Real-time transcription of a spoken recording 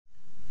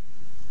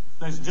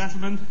Ladies and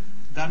gentlemen,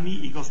 дамы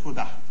и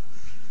господа,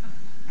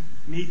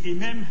 мы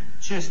имеем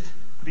честь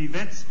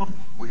приветствовать.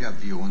 We have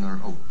the honor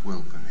of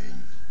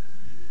welcoming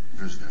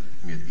President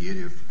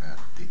Medvedev at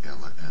the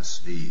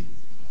LSE.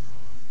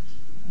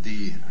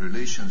 The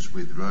relations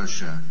with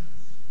Russia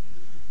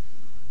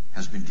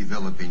has been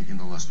developing in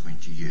the last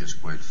 20 years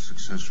quite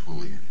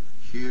successfully.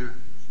 Here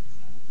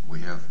we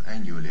have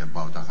annually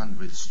about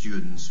 100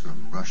 students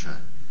from Russia,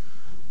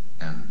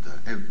 and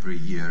every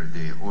year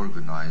they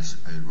organize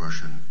a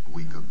Russian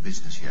week of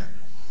business here.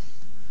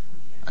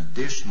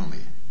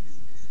 Additionally,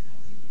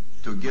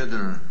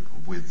 together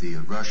with the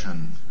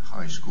Russian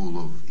High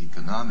School of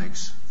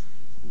Economics,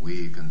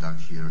 we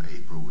conduct here a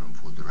program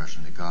for the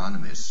Russian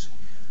economists.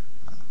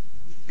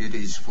 It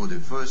is for the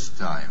first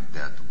time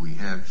that we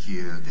have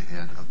here the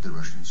head of the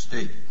Russian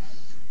state.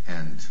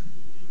 And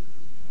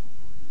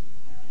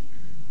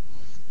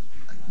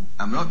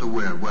I'm not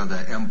aware whether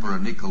Emperor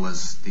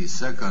Nicholas II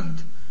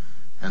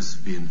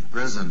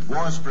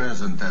was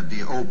present at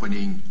the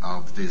opening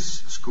of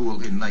this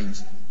school in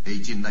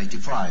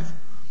 1895,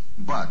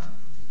 but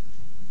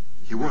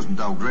he wasn't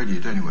outgraded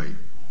it anyway.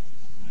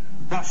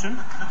 Russian.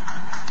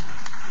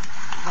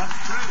 That's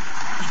true.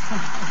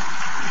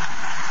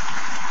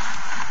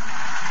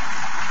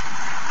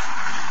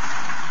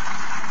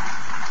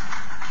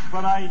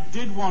 But I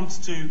did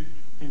want to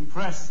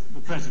impress the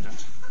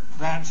President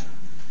that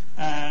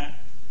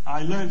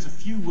I learned a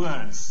few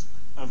words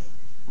of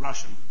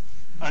Russian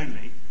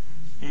only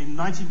in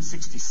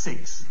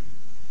 1966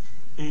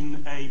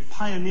 in a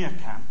pioneer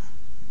camp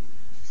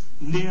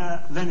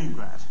near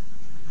Leningrad.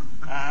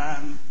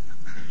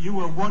 You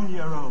were 1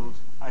 year old,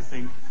 I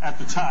think, at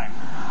the time.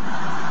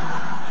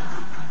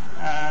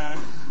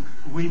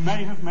 We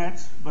may have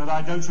met, but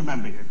I don't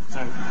remember you.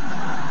 So,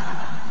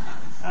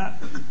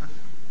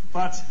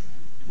 but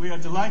we are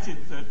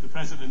delighted that the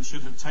President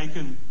should have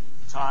taken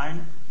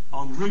time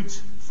en route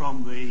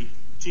from the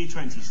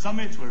G20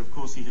 summit, where of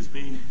course he has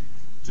been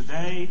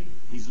today.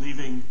 He's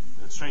leaving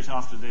straight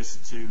after this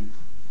to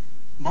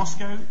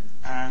Moscow,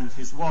 and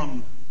his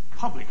one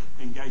public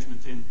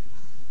engagement in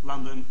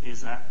London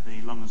is at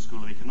the London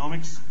School of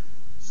Economics.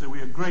 So we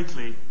are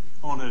greatly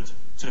honored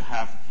to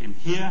have him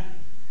here.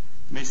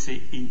 It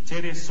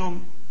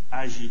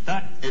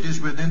is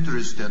with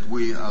interest that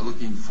we are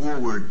looking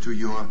forward to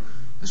your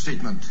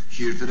statement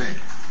here today.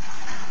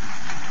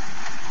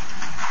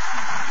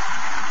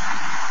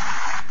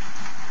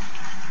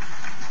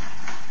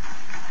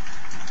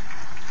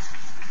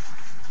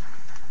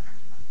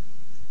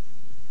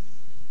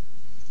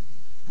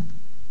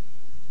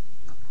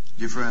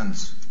 Dear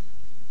friends,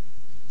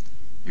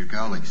 dear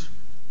colleagues,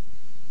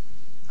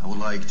 I would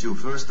like to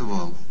first of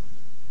all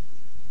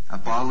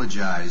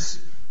apologize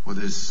for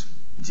this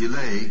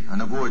delay,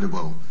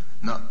 unavoidable,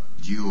 not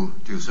due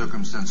to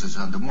circumstances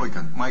under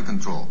my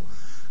control.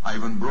 I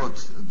even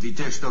brought the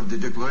text of the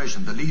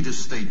declaration, the leader's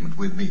statement,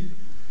 with me,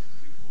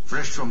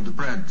 fresh from the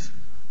print.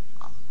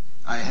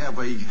 I have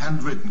a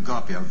handwritten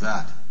copy of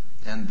that,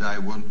 and I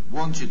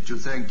wanted to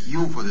thank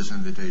you for this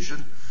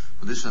invitation,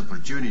 for this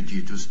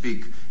opportunity to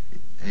speak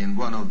in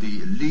one of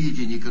the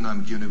leading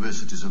economic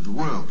universities of the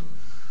world.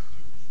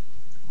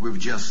 You've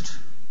just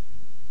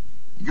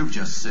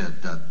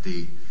said that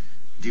the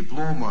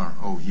diploma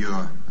of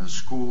your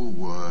school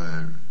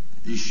were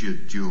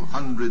issued to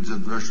hundreds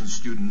of Russian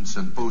students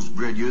and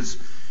postgraduates,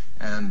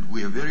 and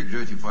we are very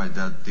gratified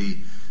that the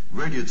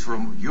graduates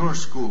from your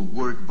school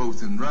work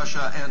both in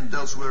Russia and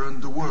elsewhere in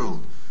the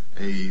world,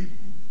 a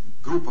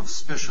group of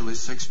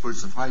specialists,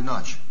 experts of high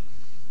notch.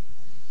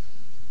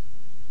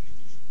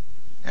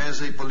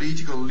 As a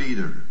political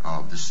leader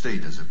of the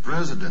state, as a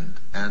president,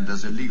 and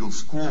as a legal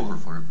scholar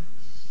for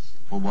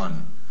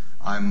one,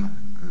 I'm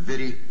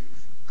very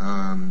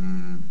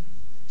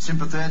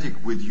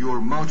sympathetic with your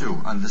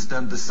motto,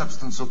 understand the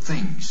substance of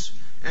things.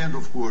 And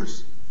of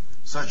course,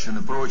 such an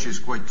approach is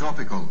quite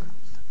topical,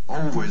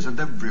 always and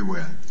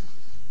everywhere,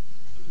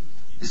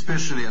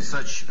 especially at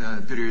such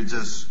periods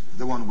as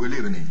the one we're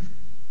living in.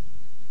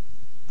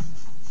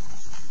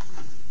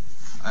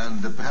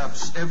 And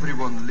perhaps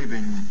everyone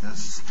living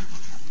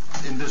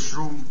in this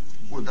room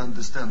would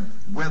understand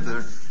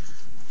whether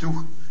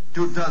two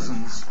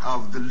dozens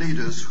of the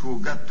leaders who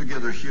got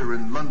together here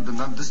in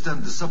London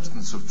understand the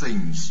substance of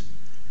things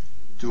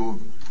to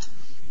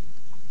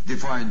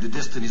define the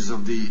destinies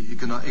of the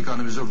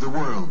economies of the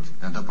world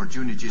and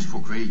opportunities for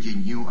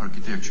creating new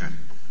architecture.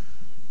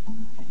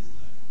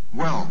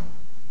 Well,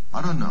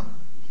 I don't know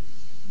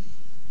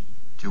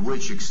to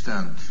which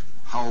extent,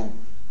 how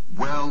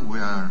well we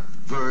are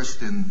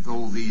versed in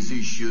all these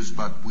issues,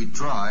 but we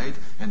tried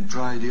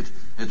it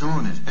at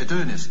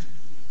earnest.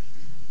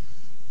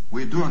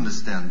 We do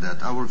understand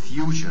that our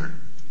future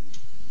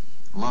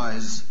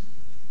lies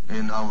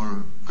in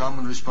our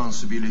common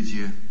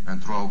responsibility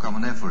and through our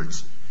common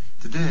efforts.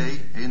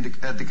 Today,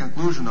 at the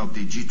conclusion of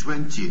the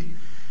G20,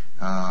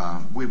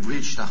 we've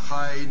reached a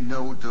high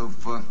note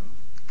of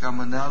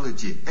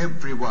commonality.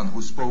 Everyone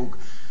who spoke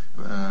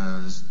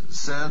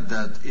said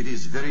that it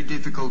is very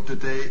difficult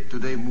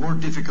today. More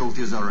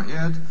difficulties are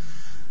ahead,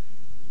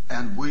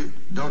 and we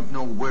don't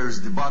know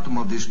where's the bottom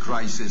of this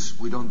crisis.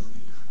 We don't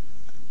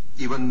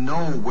even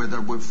know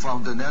whether we've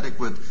found an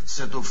adequate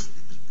set of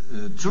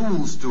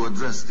tools to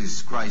address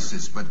this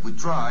crisis, but we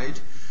tried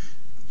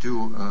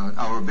to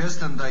our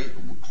best, and I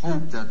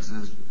hope that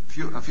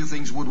a few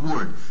things would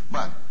work.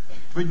 But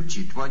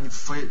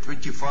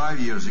 25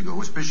 years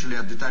ago, especially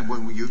at the time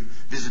when we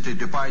visited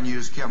the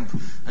pioneers camp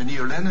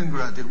near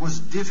Leningrad, it was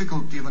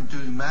difficult even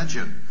to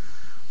imagine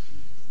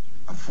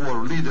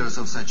for leaders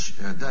of such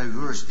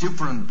diverse,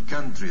 different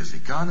countries,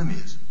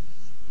 economies,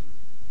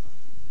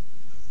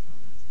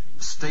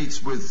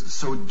 states with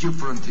so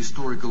different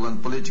historical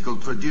and political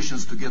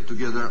traditions to get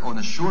together on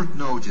a short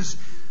notice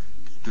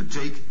to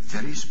take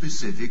very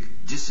specific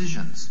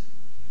decisions.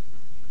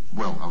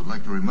 Well, I would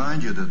like to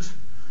remind you that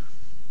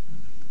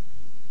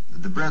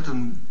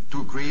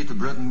to create the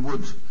Bretton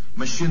Woods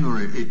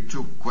machinery, it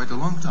took quite a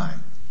long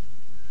time.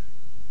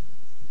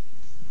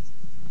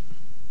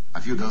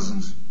 A few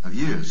dozens of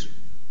years.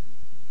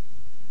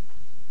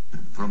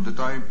 From the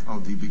time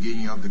of the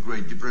beginning of the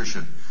Great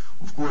Depression.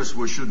 Of course,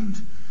 we shouldn't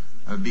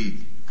be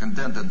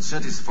content and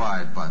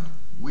satisfied, but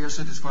we are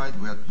satisfied.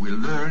 We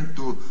learn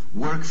to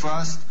work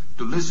fast,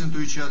 to listen to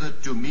each other,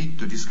 to meet,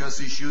 to discuss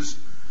issues.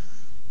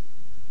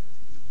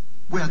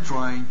 We are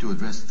trying to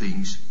address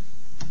things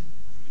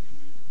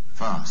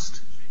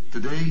fast.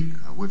 Today,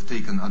 we've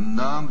taken a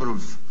number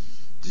of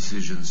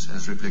decisions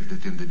as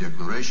reflected in the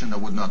declaration. I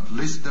would not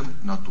list them,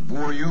 not to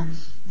bore you,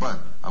 but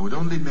I would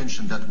only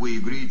mention that we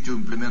agreed to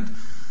implement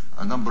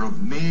a number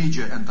of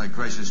major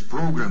anti-crisis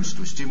programs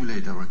to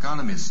stimulate our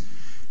economies,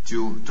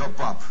 to top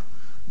up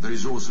the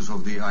resources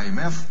of the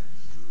IMF,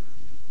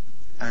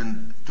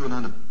 and to an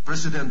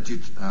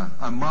unprecedented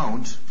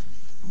amount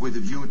with a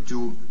view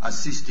to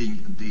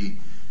assisting the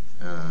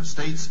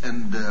states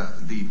and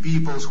the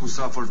peoples who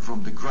suffered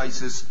from the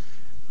crisis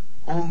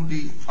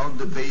only on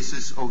the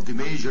basis of the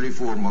major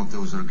reform of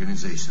those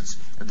organizations.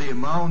 The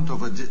amount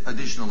of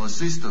additional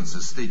assistance,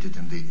 as stated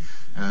in the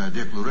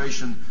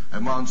declaration,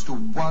 amounts to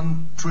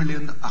 $1.1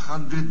 trillion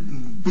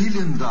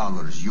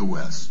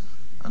US,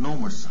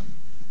 enormous sum.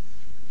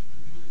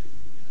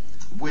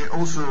 We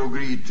also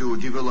agreed to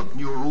develop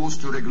new rules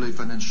to regulate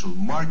financial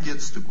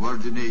markets, to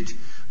coordinate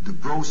the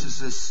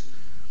processes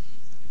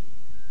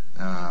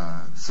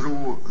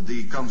through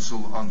the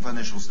Council on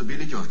Financial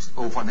Stability,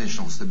 or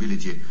Financial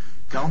Stability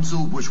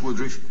Council, which would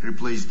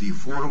replace the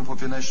Forum for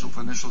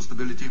Financial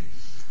Stability.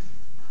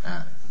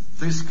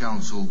 This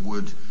council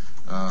would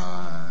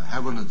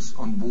have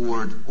on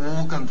board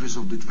all countries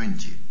of the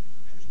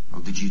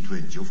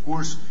G20. Of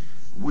course,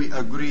 we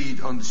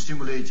agreed on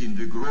stimulating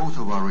the growth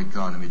of our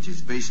economy. It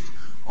is based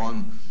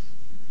on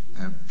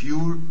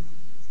pure,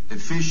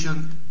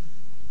 efficient,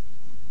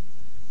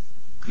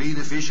 clean,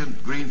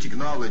 efficient green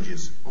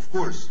technologies. Of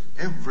course,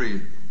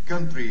 every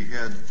country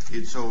had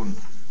its own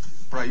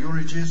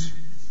priorities,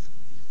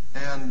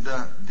 and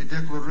the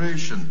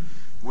declaration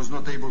was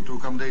not able to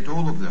accommodate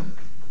all of them.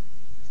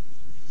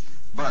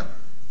 But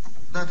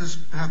that is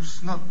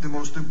perhaps not the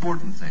most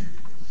important thing.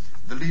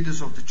 The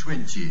leaders of the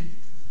 20,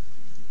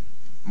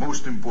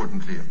 most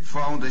importantly,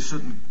 found a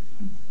certain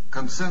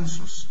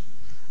consensus,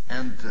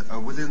 and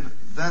within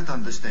that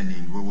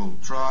understanding we will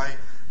try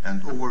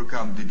and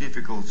overcome the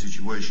difficult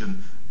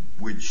situation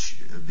which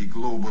the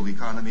global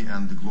economy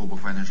and the global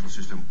financial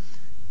system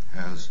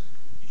has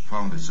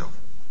found itself.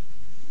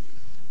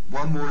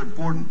 One more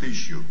important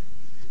issue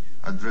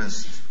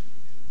addressed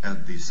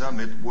at the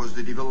summit was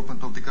the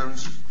development of the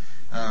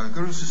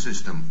currency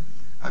system.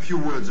 A few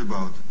words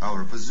about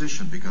our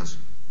position, because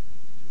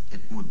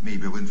it would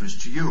maybe of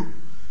interest to you,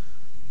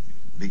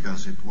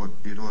 because it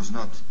was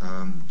not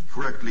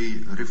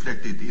correctly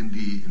reflected in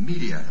the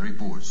media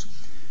reports.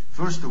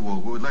 First of all,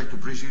 we would like to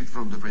appreciate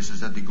from the press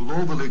that the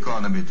global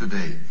economy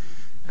today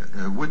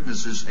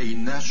witnesses a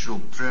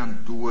natural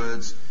trend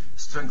towards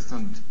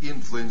strengthened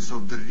influence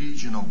of the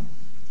regional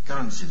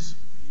currencies,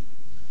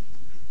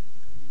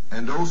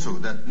 and also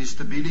that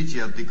instability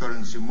at the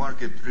currency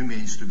market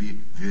remains to be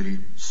very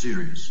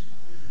serious.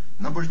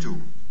 Number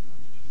two,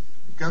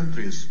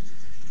 countries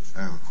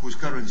whose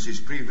currencies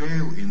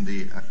prevail in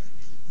the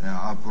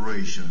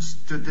operations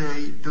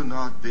today do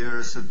not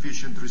bear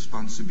sufficient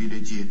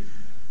responsibility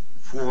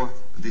for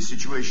the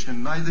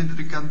situation neither in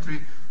the country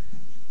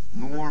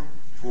nor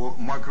for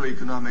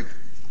macroeconomic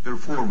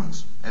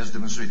performance as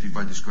demonstrated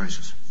by this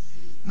crisis.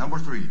 Number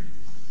three,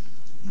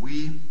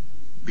 we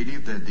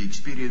believe that the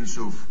experience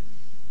of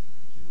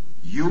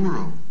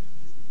euro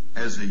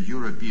as a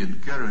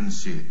European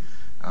currency,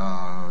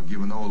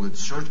 given all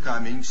its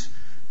shortcomings,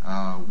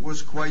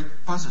 was quite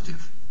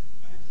positive.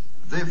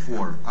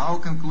 Therefore, our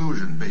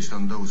conclusion based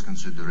on those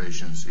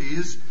considerations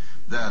is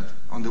that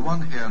on the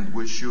one hand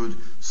we should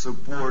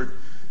support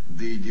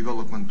the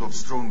development of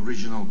strong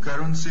regional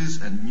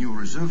currencies and new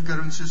reserve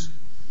currencies.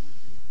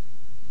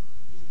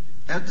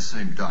 At the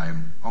same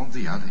time, on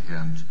the other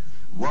hand,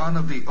 one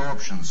of the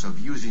options of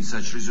using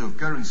such reserve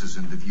currencies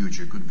in the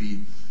future could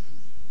be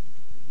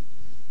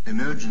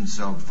emergence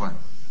of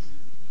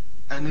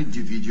an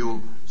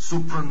individual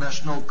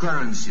supranational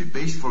currency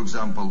based, for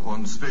example,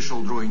 on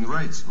special drawing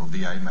rights of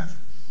the IMF,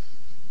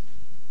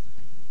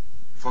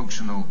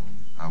 functional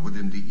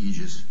within the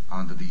aegis,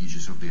 under the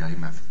aegis of the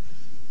IMF.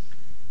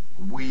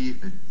 We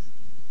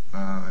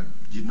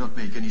did not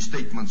make any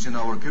statements in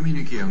our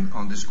communique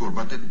on this score,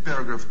 but in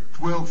paragraph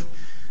 12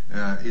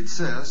 it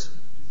says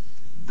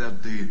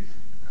that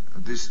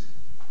this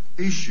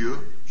issue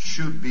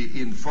should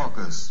be in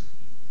focus.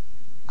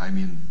 I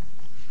mean,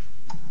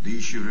 the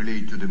issue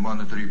related to the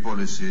monetary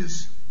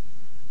policies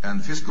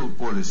and fiscal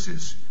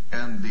policies,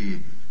 and the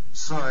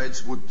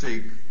sides would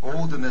take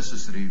all the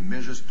necessary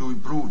measures to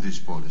improve these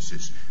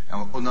policies.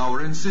 On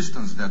our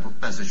insistence, that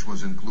passage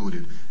was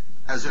included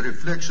as a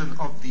reflection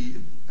of the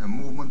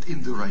movement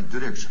in the right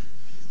direction.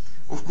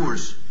 Of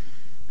course,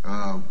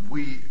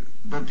 we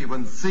don't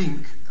even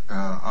think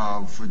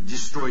of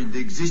destroying the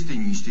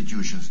existing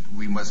institutions.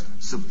 We must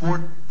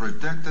support,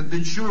 protect, and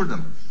ensure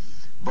them.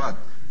 But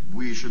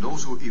we should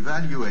also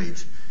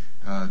evaluate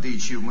the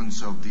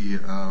achievements of the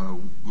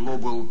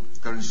global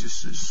currency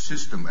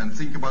system and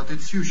think about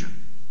its future.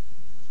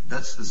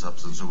 That's the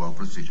substance of our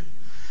procedure.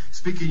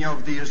 Speaking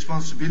of the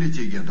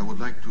responsibility again, I would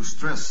like to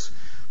stress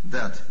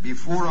that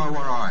before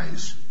our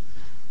eyes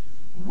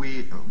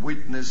we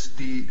witnessed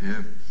the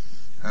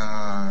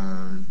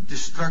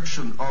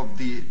destruction of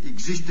the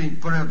existing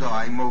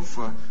paradigm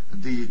of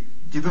the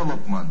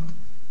development.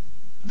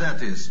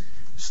 That is,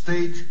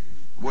 state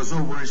was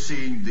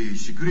overseeing the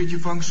security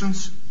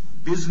functions,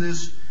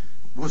 business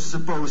was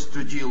supposed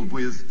to deal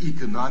with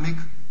economic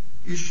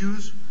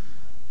issues,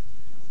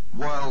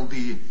 while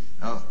the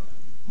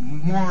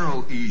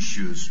moral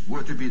issues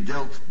were to be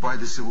dealt by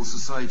the civil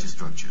society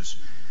structures.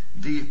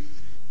 The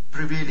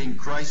prevailing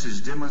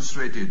crisis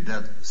demonstrated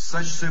that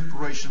such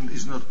separation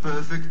is not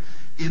perfect.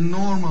 In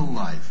normal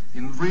life,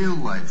 in real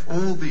life,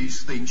 all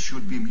these things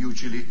should be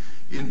mutually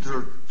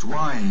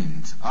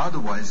intertwined.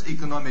 Otherwise,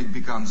 economic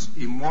becomes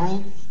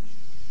immoral,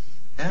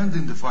 and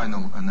in the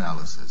final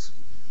analysis,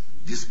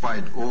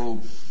 despite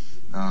all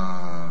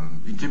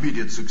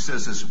intermediate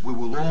successes, we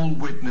will all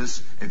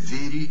witness a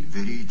very,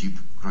 very deep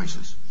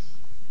crisis.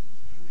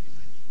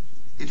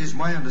 It is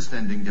my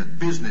understanding that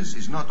business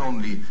is not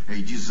only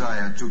a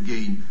desire to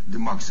gain the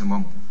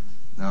maximum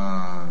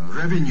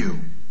revenue,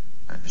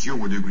 as you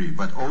would agree,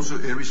 but also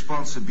a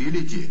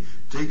responsibility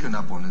taken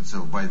upon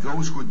itself by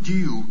those who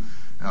deal,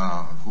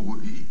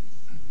 who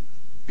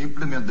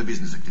implement the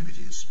business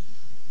activities.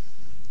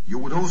 You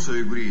would also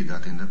agree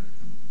that in a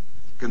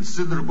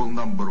considerable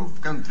number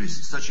of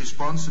countries, such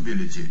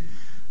responsibility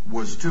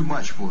was too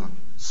much for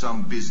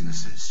some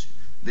businesses.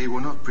 They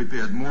were not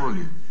prepared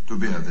morally to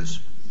bear this.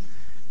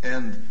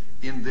 And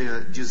in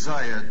their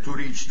desire to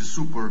reach the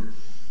super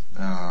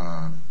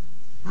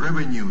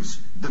revenues,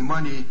 the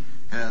money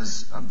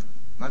has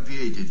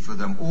obviated for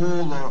them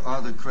all our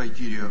other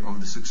criteria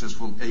of the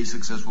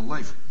successful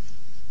life,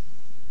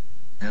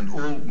 and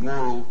all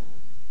moral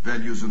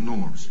values and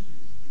norms.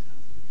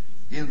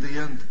 In the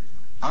end,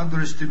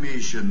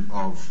 underestimation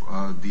of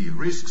the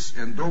risks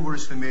and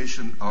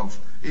overestimation of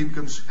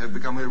incomes have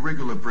become a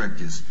regular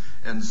practice,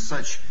 and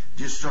such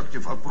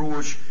destructive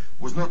approach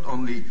was not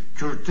only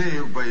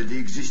curtailed by the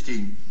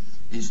existing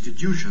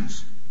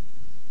institutions,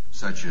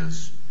 such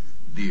as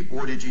the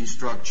auditing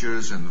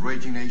structures and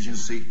rating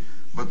agency,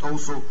 but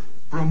also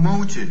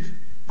promoted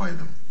by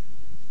them.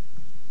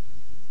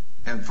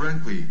 And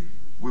frankly,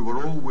 we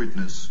were all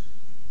witness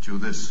to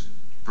this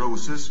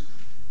process.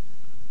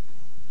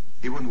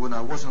 Even when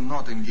I was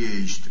not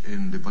engaged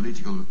in the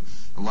political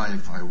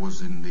life, I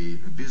was in the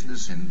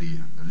business, in the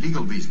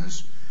legal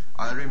business.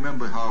 I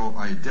remember how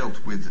I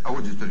dealt with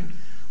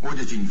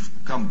auditing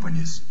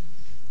companies.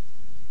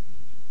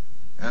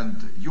 And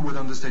you would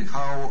understand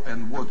how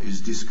and what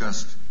is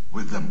discussed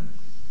with them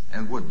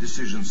and what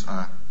decisions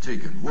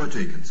were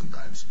taken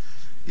sometimes.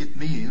 It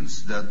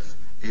means that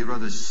a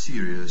rather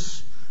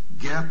serious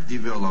gap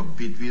developed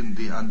between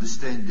the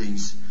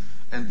understandings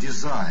and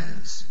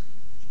desires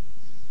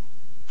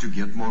to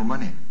get more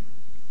money.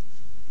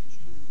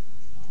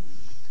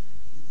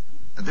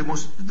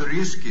 The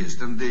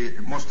riskiest and the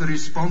most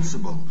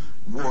irresponsible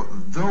were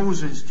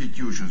those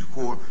institutions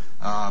who,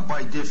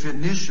 by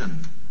definition,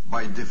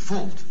 by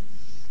default,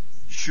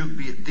 should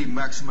be the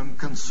maximum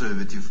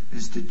conservative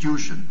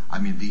institution. I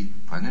mean the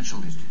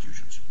financial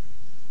institutions.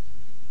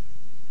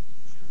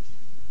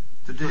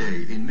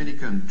 Today, in many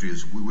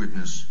countries, we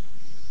witness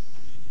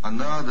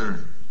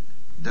another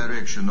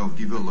direction of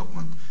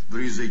development.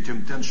 There is a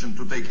temptation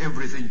to take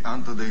everything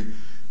into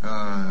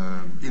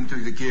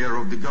the care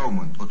of the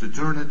government, or to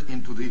turn it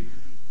into the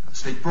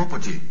state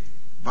property.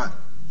 But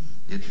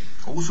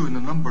also in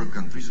a number of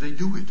countries, they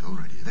do it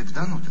already. They've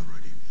done it already.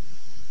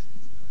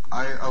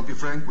 I'll be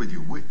frank with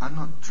you. We are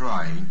not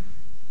trying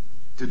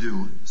to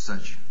do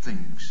such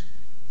things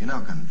in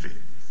our country.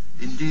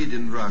 Indeed,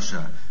 in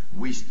Russia,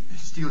 we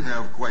still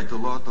have quite a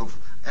lot of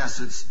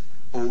assets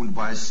owned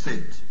by a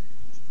state.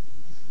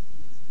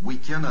 We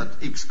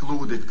cannot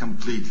exclude it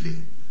completely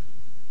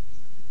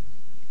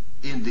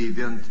in the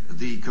event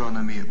the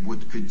economy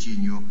would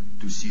continue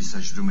to see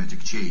such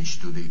dramatic change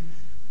to the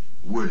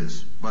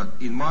with.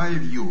 But in my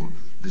view,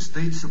 the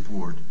state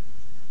support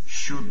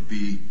should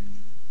be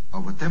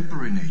of a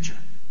temporary nature,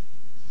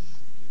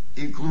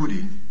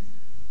 including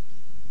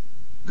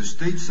the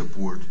state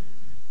support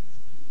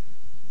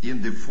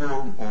in the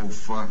form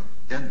of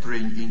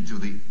entering into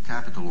the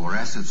capital or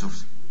assets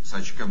of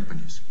such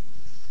companies,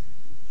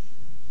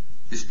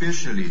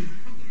 especially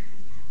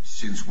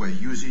since we're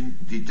using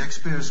the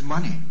taxpayers'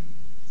 money,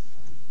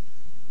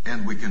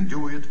 and we can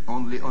do it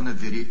only on a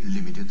very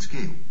limited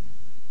scale.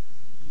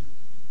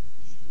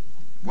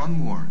 One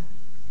more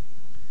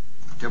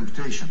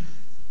temptation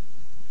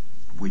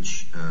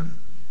which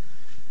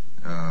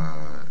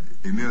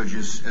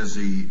emerges as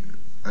an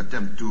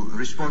attempt to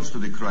respond to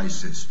the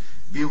crisis: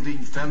 building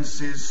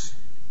fences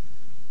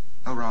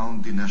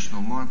around the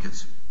national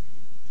markets.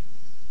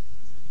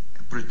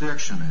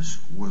 Protectionism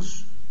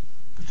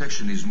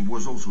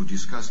was also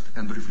discussed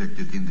and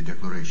reflected in the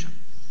declaration.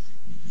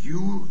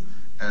 You,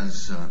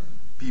 as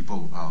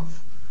people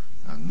of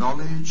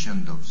knowledge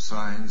and of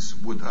science,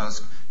 would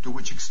ask to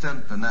which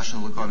extent the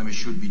national economy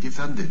should be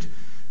defended.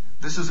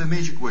 This is a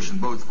major question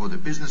both for the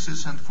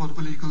businesses and for the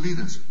political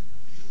leaders.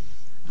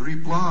 The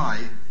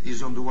reply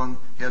is on the one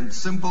hand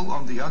simple,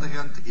 on the other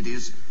hand it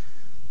is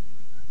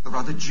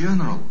rather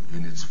general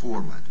in its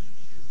format.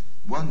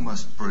 One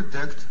must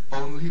protect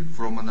only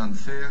from an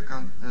unfair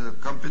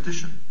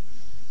competition.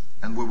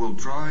 And we will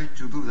try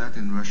to do that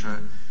in Russia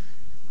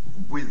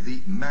with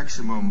the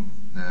maximum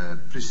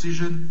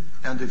precision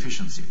and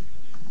efficiency.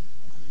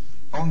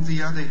 On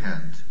the other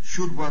hand,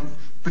 should one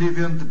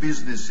prevent the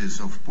businesses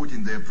of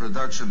putting their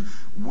production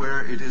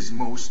where it is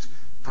most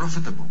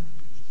profitable?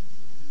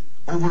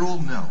 Overall,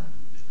 no.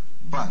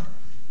 But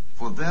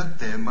for that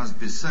there must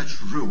be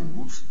such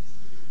rules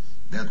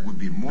that would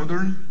be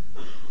modern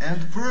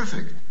and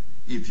perfect,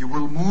 if you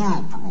will,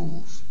 moral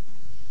rules.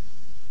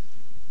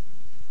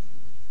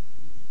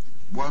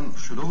 One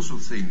should also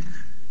think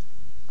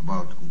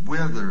about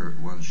whether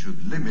one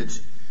should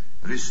limit,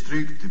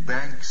 restrict the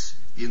banks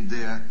in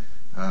their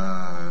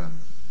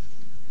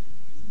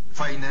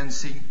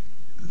financing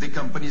the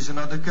companies in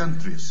other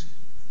countries.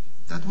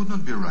 That would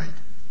not be right.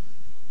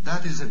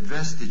 That is a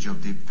vestige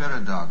of the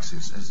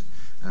paradoxes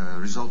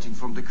resulting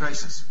from the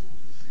crisis.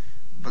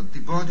 But the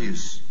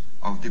bodies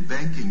of the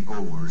banking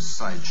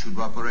oversight should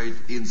operate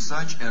in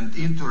such and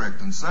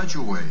interact in such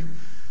a way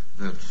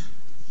that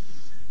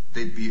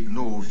there'd be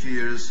no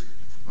fears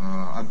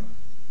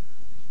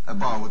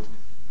about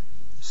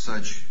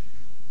such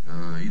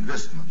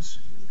investments,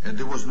 and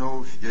there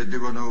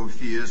were no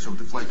fears of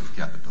the flight of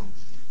capital.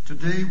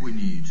 Today we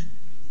need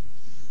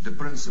the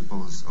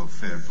principles of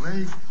fair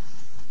play,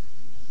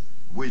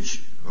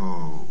 which,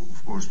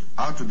 of course,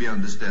 are to be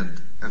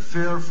understood a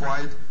fair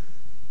fight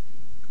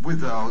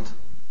without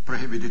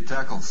prohibited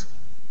tackles,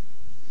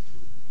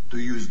 to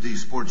use the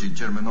sporting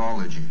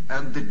terminology,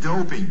 and the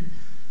doping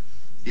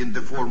in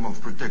the form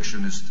of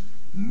protectionist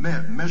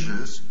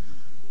measures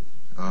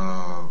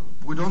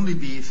would only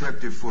be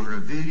effective for a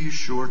very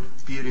short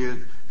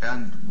period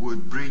and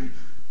would bring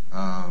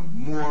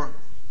more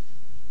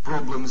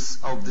problems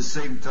of the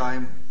same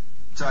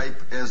type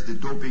as the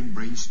doping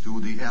brings to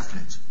the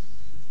athletes.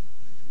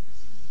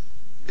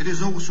 It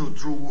is also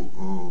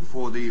true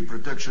for the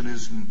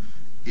protectionism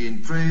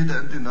in trade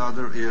and in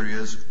other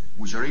areas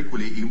which are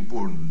equally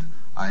important.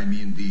 I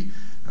mean the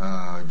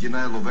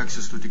denial of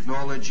access to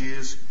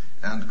technologies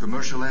and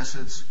commercial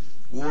assets,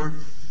 or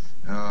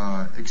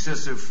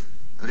excessive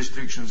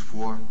restrictions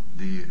for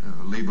the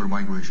labor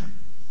migration.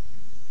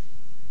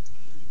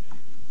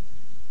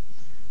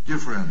 Dear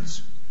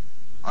friends,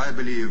 I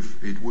believe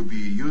it would be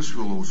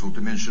useful also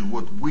to mention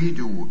what we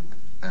do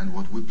and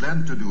what we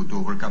plan to do to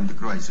overcome the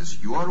crisis.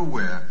 You are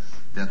aware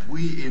that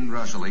we in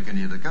Russia, like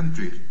any other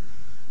country,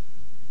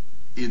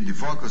 in the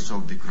focus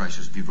of the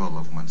crisis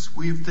developments,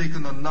 we've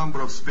taken a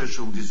number of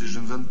special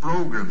decisions and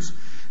programs.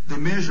 The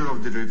measure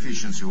of their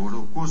efficiency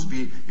will, of course,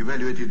 be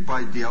evaluated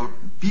by the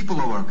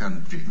people of our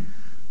country,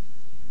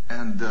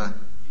 and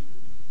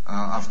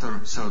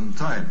after some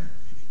time.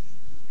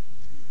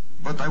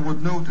 But I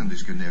would note in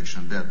this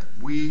connection that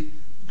we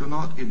do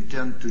not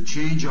intend to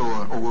change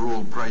our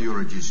overall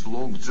priorities,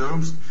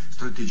 long-term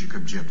strategic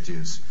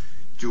objectives,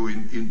 to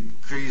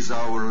increase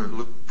our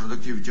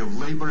productivity of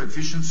labor,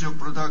 efficiency of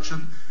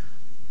production,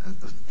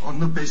 on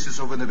the basis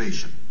of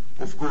innovation.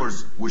 Of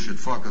course, we should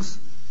focus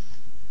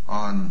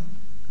on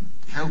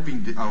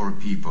helping our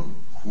people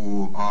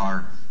who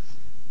are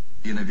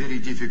in a very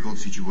difficult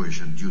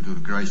situation due to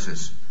the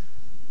crisis,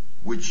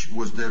 which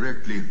was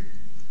directly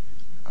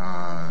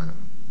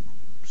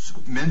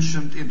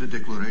mentioned in the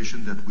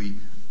declaration that we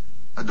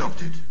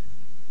adopted.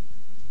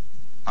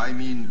 I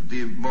mean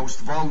the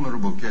most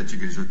vulnerable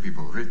categories of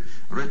people,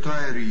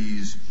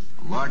 retirees,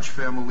 large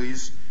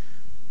families,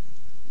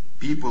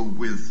 people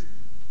with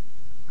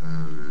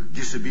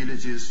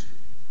disabilities,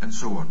 and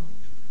so on.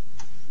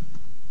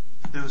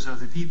 Those are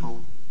the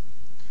people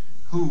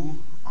who,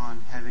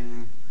 on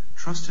having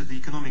trusted the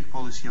economic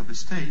policy of the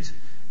state,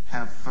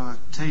 have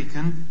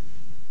taken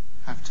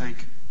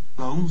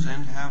loans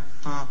and have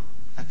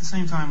at the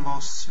same time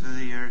lost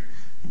their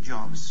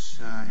jobs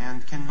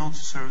and cannot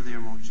serve their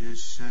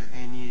mortgages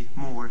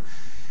anymore.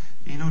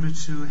 In order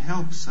to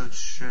help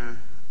such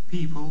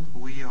people,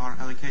 we are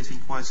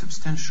allocating quite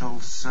substantial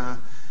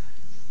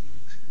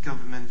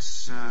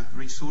government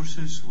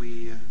resources.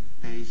 We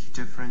pay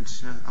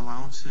different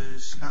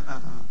allowances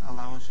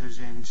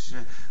and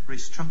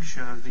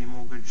restructure the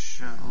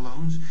mortgage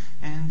loans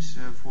and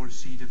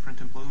foresee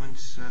different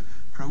employment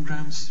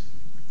programs.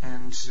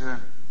 And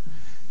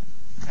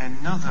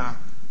another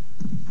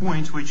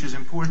point which is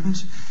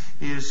important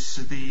is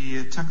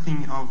the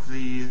tackling of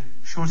the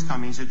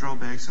shortcomings and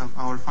drawbacks of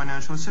our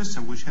financial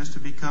system, which has to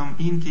become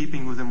in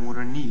keeping with the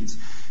modern needs.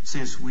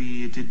 Since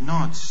we did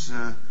not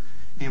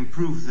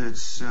improve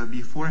this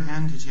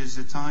beforehand, it is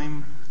the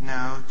time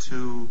now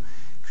to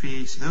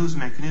create those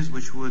mechanisms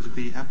which would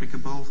be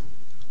applicable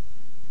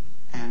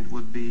and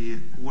would be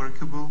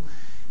workable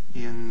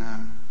in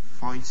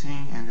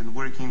fighting and in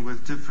working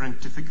with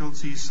different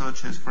difficulties,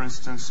 such as, for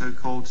instance,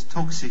 so-called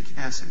toxic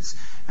assets.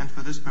 And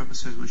for this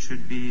purposes, we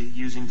should be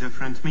using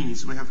different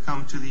means. We have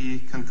come to the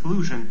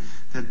conclusion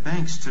that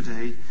banks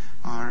today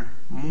are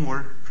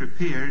more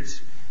prepared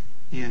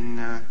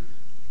in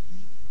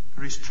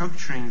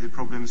restructuring the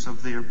problems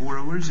of their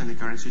borrowers in the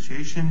current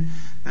situation.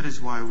 That is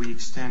why we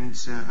extend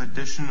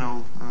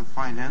additional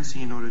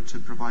financing in order to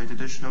provide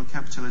additional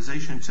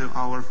capitalization to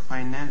our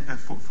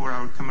for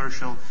our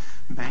commercial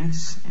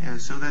banks,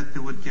 so that they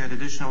would get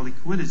additional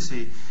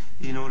liquidity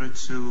in order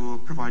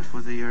to provide for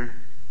their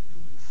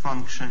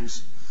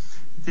functions.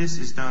 This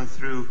is done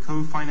through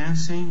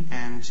co-financing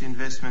and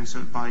investments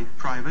by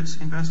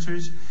private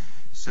investors.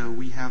 So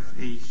we have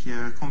a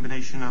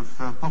combination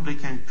of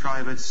public and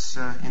private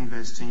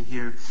investing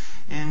here.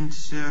 And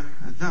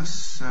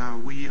thus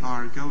we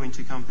are going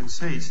to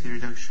compensate the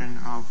reduction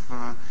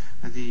of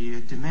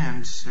the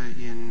demand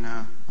in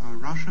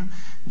Russia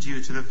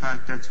due to the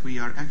fact that we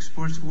are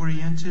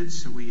export-oriented.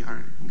 So we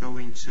are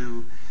going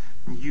to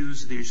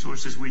use the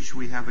resources which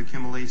we have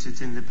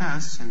accumulated in the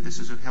past, and this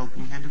is a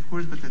helping hand, of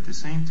course, but at the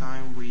same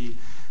time we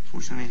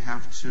fortunately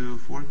have to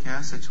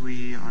forecast that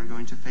we are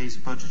going to face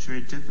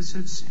budgetary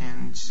deficits,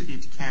 and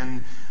it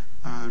can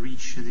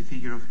reach the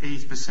figure of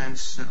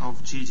 8%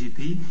 of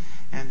GDP.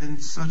 And in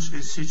such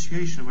a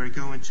situation, we're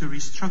going to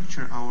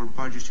restructure our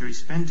budgetary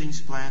spendings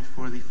planned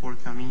for the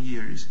forthcoming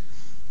years.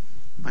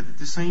 But at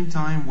the same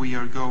time, we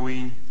are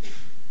going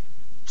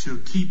to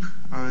keep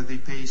the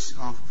pace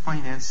of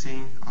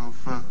financing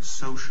of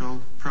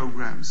social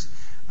programs.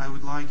 I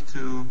would like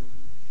to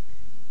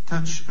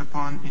touch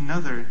upon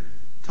another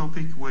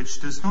topic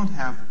which does not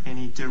have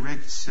any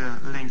direct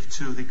link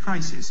to the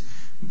crisis,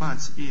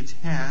 but it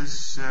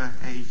has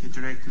a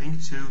direct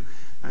link to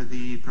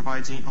the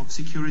providing of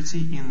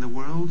security in the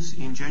world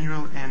in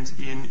general and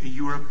in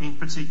Europe in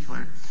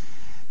particular.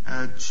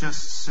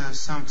 Just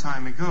some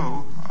time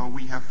ago,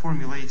 we have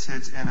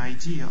formulated an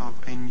idea of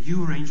a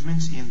new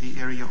arrangement in the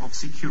area of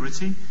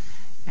security,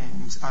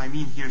 and I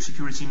mean here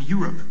security in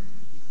Europe.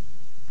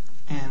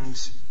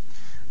 And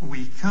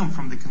we come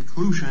from the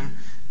conclusion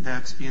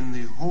that in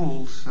the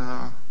whole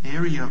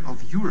area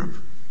of Europe,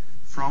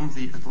 from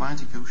the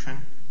Atlantic Ocean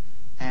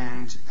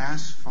and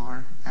as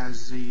far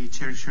as the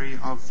territory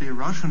of the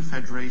Russian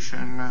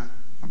Federation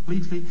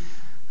completely,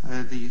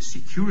 the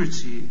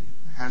security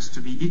has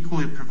to be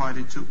equally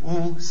provided to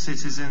all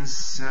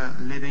citizens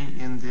living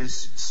in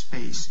this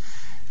space.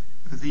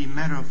 The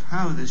matter of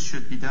how this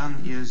should be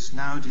done is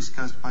now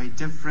discussed by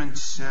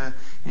different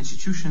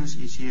institutions.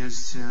 It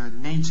is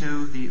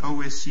NATO, the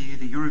OSCE,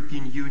 the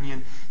European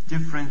Union,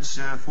 different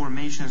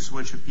formations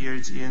which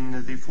appeared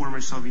in the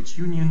former Soviet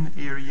Union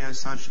area,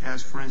 such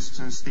as, for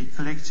instance, the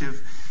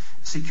Collective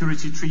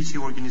Security Treaty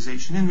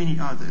Organization and many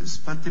others.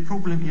 But the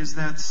problem is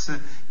that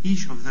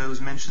each of those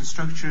mentioned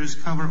structures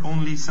cover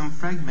only some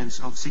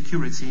fragments of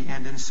security,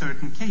 and in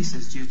certain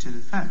cases, due to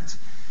the fact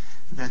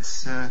that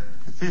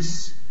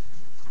this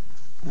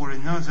or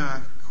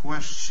another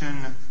question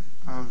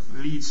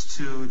leads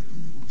to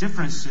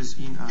differences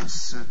in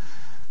us.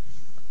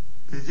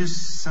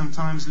 This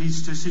sometimes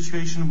leads to a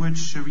situation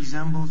which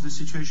resembles the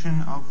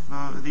situation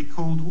of the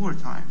Cold War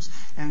times.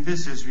 And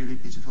this is really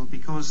pitiful,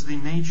 because the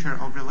nature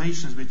of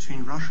relations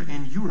between Russia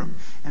and Europe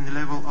and the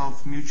level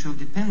of mutual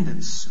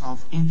dependence,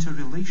 of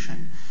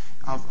interrelation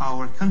of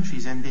our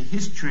countries and the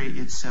history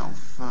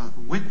itself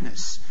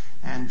witness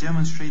and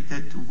demonstrate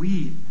that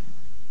we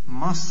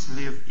must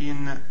live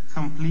in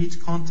complete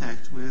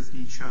contact with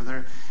each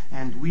other,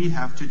 and we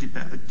have to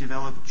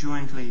develop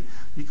jointly,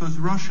 because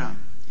Russia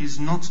is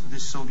not the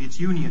Soviet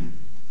Union,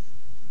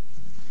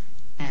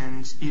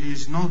 and it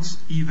is not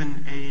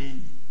even a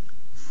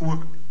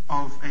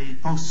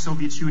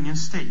post-Soviet Union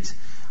state.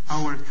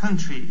 Our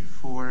country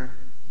for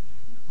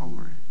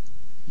over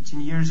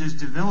 18 years is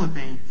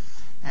developing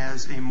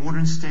as a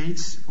modern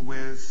state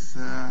with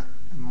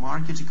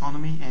market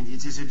economy, and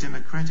it is a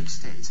democratic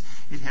state.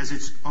 It has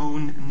its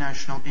own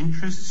national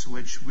interests,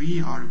 which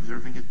we are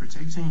observing and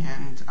protecting,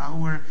 and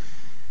our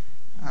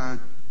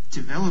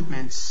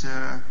developments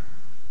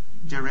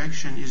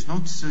direction is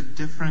not so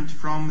different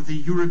from the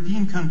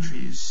European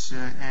countries,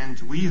 and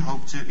we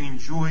hope to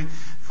enjoy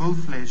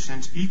full-fledged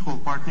and equal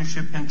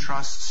partnership and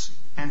trusts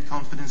and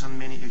confidence on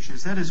many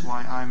issues. That is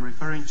why I'm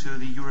referring to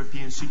the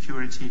European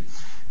security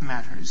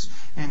matters.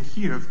 And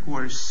here, of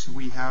course,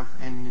 we have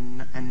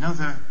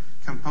another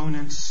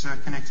component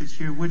connected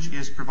here, which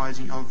is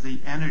providing of the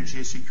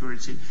energy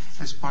security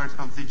as part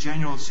of the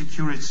general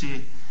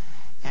security.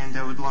 And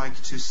I would like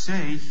to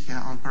say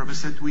on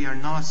purpose that we are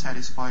not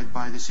satisfied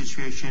by the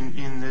situation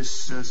in this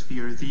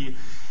sphere. The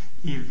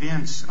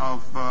events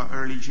of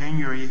early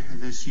January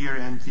this year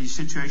and the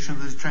situation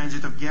of the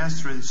transit of gas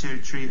through the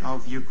territory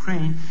of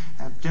Ukraine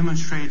have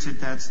demonstrated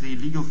that the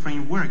legal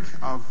framework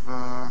of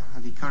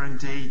the current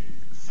day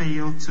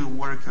failed to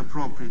work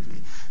appropriately.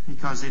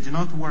 Because they do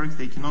not work,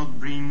 they cannot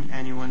bring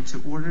anyone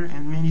to order,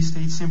 and many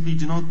states simply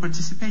do not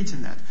participate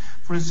in that.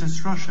 For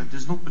instance, Russia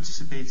does not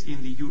participate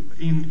in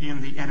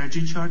the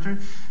energy charter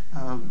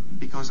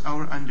because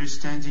our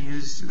understanding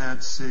is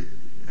that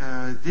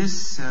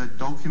this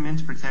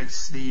document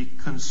protects the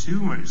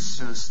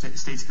consumers,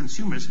 states'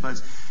 consumers,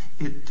 but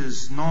it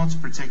does not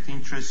protect the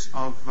interests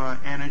of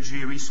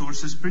energy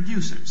resources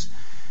producers.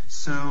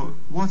 So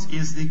what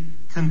is the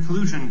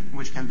conclusion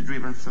which can be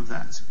driven from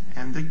that?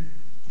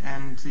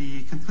 And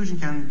the conclusion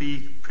can be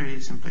pretty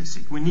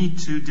simplistic. We need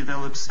to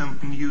develop some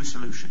new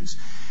solutions.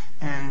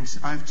 And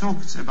I've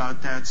talked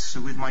about that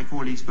with my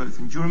colleagues both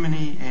in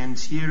Germany and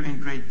here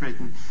in Great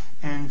Britain.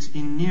 And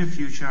in near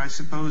future, I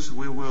suppose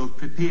we will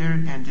prepare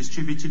and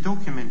distribute a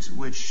document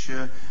which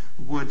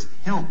would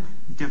help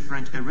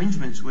different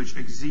arrangements which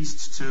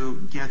exist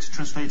to get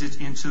translated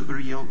into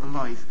real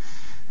life.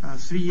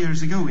 3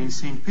 years ago in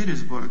St.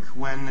 Petersburg,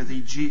 when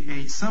the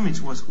G8 summit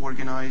was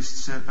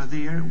organized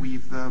there,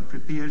 we've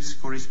prepared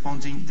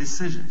corresponding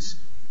decisions.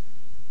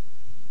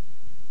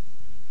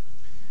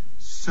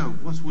 So,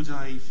 what would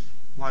I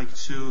like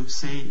to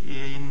say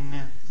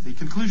in the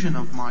conclusion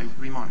of my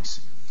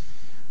remarks?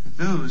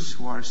 Those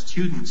who are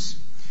students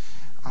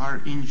are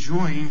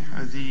enjoying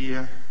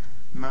the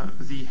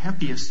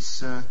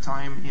happiest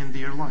time in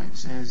their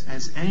lives.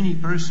 As any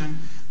person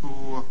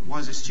who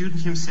was a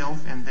student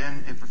himself and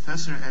then a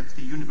professor at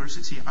the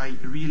university, I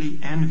really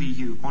envy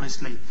you,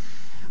 honestly.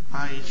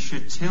 I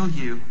should tell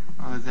you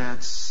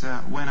that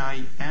when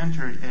I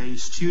enter a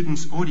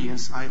student's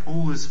audience, I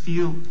always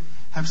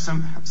have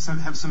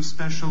some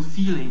special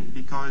feeling,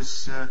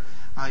 because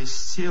I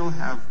still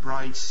have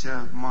bright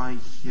my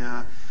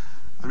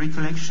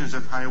recollections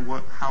of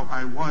how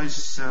I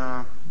was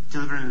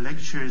delivering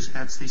lectures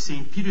at the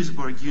St.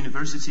 Petersburg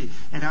University,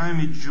 and I'm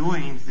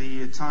enjoying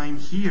the time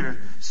here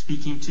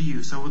speaking to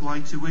you. So I would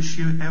like to wish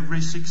you every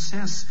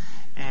success,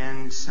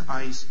 and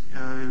I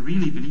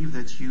really believe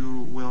that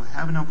you will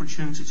have an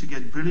opportunity to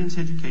get brilliant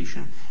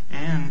education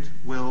and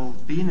will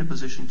be in a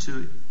position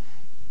to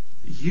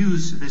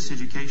use this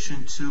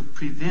education to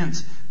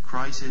prevent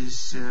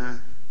crises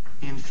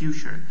in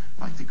future,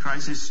 like the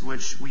crisis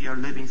which we are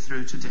living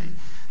through today.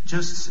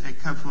 Just a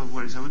couple of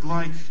words. I would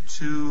like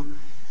to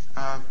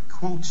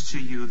quote to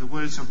you the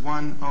words of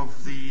one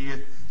of the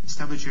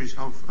establishers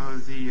of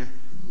the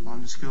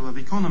London School of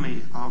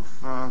Economy, of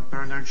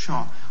Bernard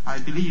Shaw. I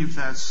believe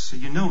that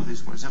you know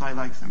these words, and I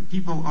like them.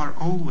 People are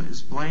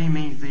always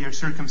blaming their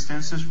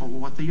circumstances for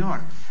what they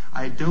are.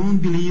 I don't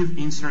believe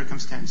in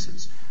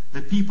circumstances.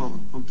 The people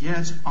who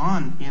get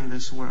on in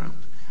this world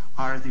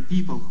are the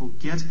people who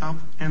get up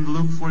and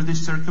look for the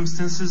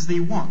circumstances they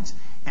want.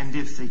 And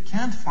if they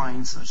can't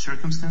find such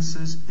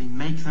circumstances, they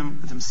make them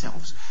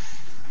themselves.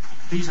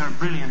 These are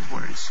brilliant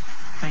words.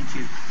 Thank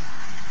you.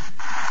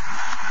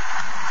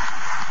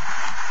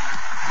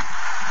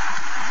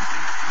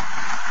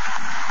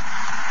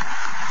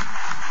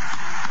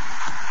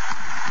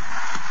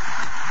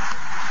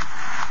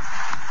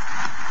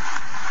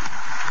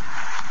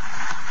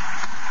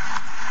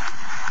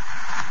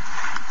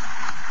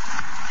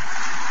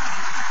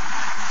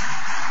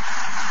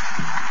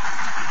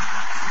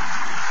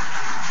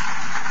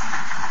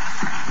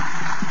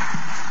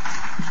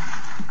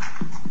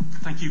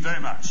 Thank you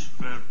very much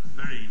for a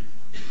very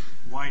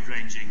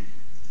wide-ranging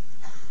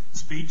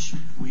speech.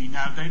 We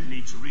now don't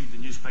need to read the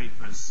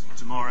newspapers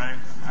tomorrow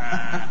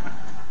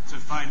to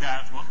find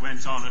out what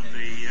went on at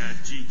the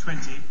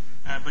G20,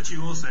 but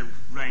you also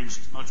ranged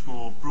much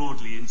more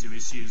broadly into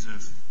issues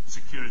of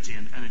security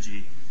and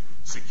energy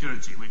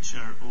security, which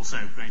are also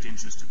of great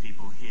interest to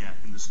people here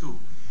in the school.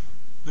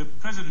 The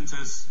President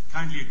has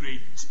kindly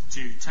agreed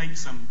to take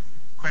some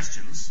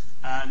questions,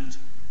 and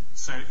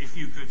so if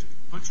you could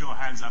put your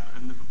hands up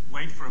and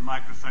wait for a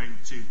microphone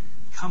to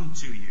come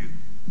to you,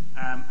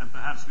 and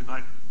perhaps we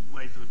might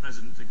wait for the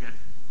President to get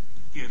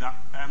geared up,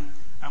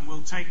 and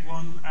we'll take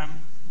one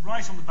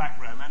right on the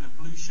back row, man,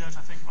 a blue shirt,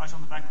 I think, right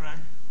on the back row.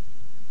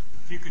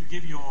 If you could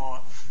give your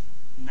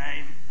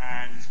name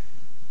and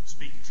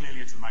speak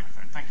clearly into the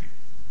microphone. Thank you.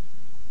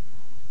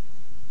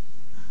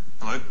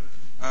 Hello.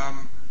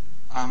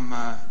 I'm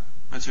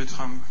Mathieu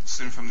Trum,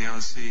 student from the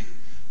LSE.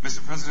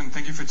 Mr. President,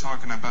 thank you for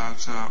talking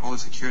about all the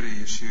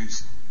security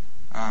issues.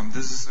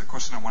 This is a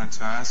question I wanted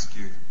to ask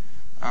you.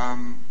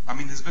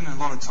 There's been a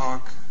lot of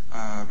talk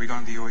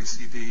regarding the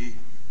OECD,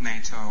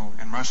 NATO,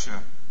 and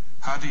Russia.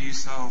 How do you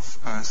yourself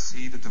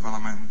see the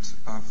development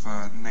of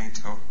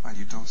NATO at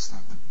your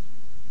doorstep?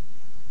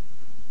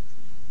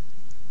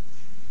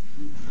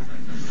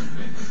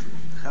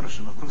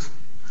 Хороший вопрос.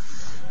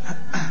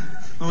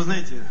 Ну, вы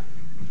знаете...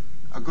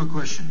 A good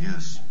question,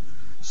 yes.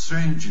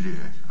 Strangely,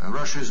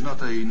 Russia is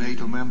not a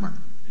NATO member.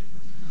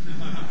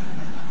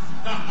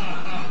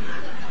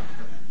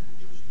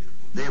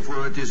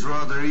 Therefore, it is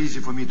rather easy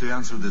for me to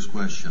answer this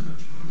question.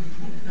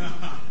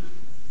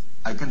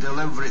 I can tell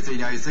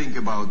everything I think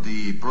about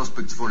the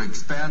prospects for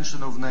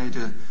expansion of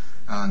NATO,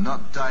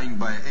 not tying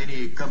by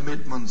any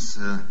commitments,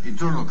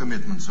 internal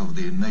commitments of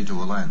the NATO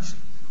alliance.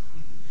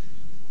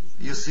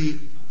 You see,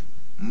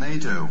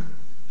 NATO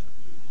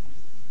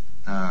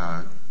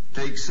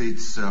takes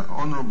its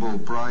honorable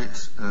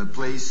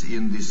place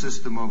in the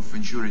system of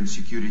ensuring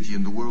security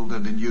in the world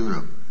and in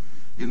Europe.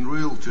 In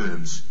real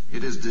terms,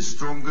 it is the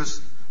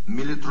strongest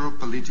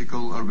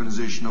military-political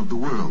organization of the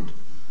world,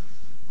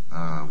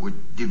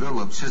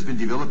 which has been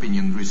developing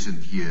in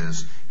recent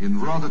years in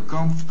rather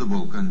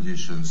comfortable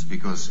conditions,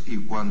 because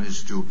if one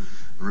is to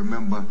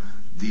remember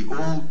the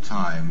old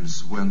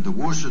times when the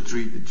Warsaw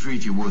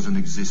Treaty was in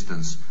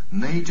existence,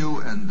 NATO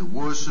and the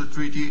Warsaw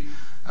Treaty,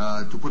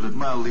 to put it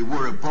mildly,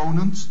 were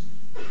opponents.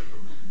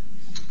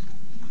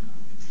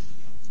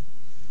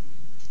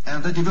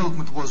 And the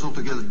development was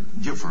altogether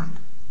different.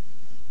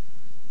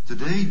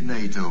 Today,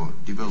 NATO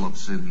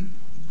develops in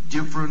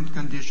different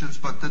conditions,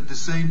 but at the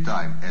same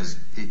time, as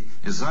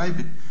I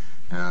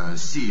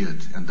see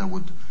it, and I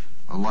would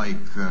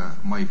like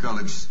my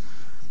colleagues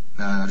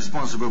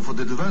responsible for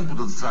the development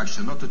of the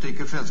structure not to take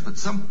offense, but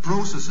some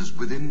processes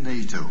within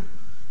NATO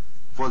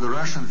for the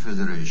Russian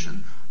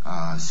Federation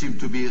seem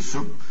to be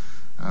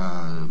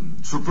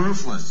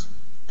superfluous,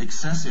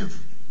 excessive.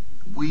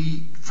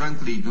 We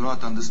frankly do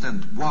not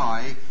understand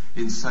why,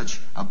 in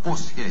such a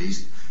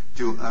post-haste,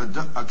 to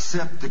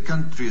accept the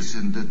countries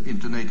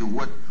into NATO who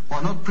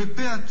are not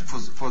prepared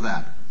for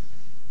that,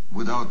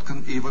 without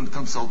even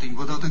consulting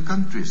with other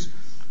countries.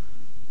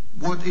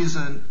 What is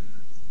a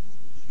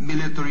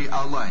military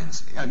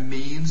alliance? A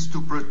means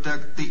to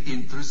protect the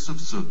interests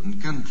of certain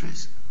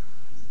countries.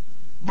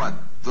 But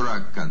there are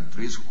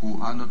countries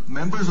who are not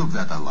members of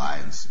that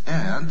alliance,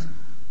 and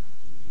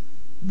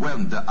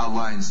when the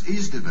alliance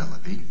is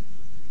developing,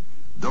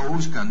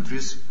 those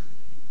countries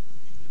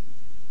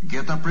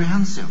get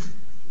apprehensive.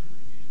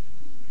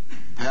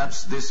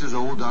 Perhaps this is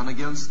all done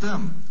against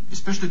them,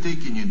 especially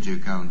taking into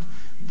account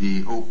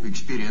the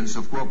experience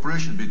of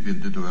cooperation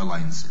between the two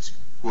alliances,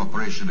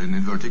 cooperation in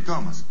inverted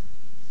commas.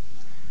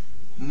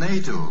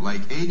 NATO,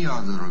 like any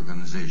other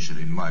organization,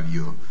 in my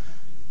view,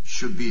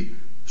 should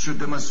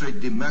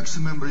demonstrate the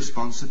maximum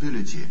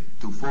responsibility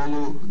to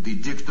follow the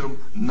dictum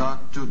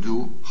not to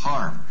do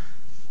harm.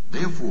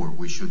 Therefore,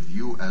 we should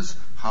view as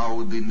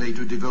how the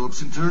NATO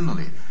develops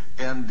internally,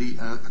 and the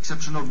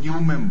acception of new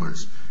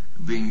members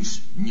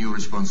brings new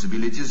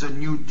responsibilities and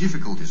new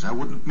difficulties. I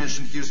wouldn't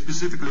mention here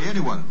specifically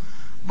anyone,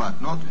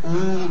 but not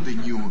all the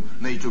new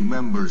NATO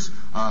members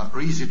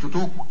are easy to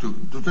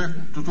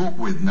talk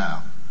with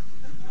now.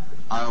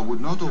 I would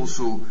not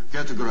also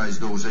categorize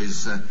those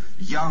as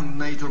young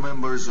NATO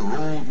members or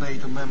old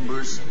NATO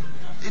members.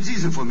 It's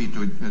easy for me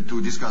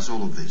to discuss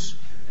all of this,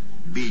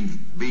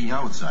 being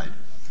outside.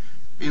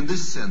 In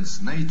this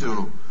sense,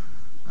 NATO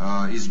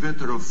is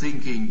better off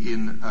thinking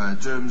in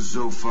terms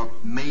of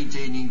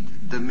maintaining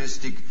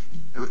domestic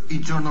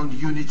internal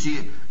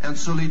unity and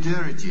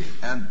solidarity,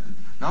 and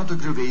not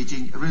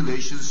aggravating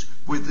relations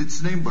with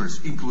its neighbors,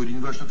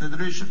 including the Russian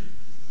Federation.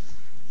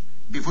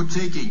 Before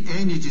taking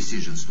any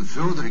decisions to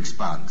further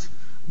expand,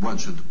 one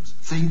should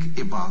think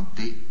about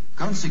the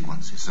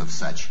consequences of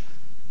such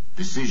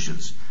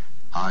decisions.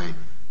 I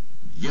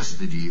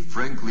yesterday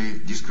frankly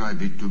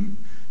described it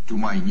to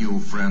my new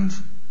friend,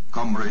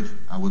 comrade,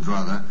 I would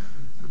rather,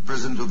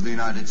 President of the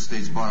United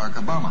States, Barack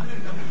Obama.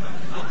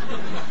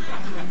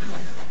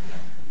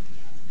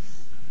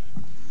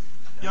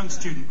 Young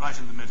student right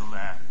in the middle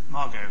there.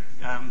 Margot,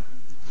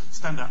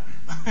 stand up.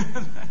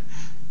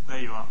 There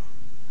you are.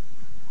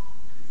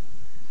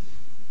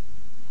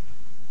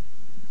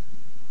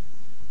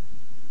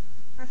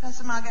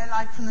 Professor Margot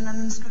Light from the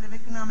London School of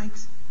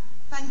Economics.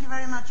 Thank you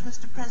very much,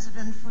 Mr.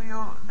 President, for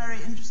your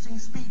very interesting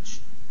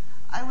speech.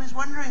 I was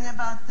wondering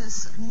about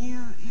this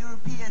new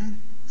European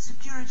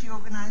security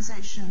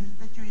organization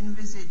that you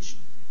envisage.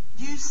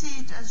 Do you see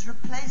it as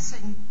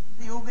replacing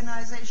the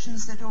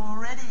organizations that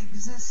already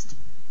exist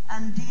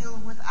and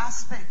deal with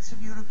aspects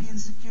of European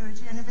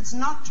security? And if it's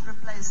not to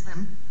replace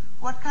them,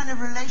 what kind of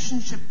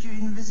relationship do you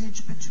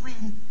envisage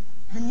between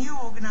the new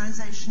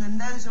organization and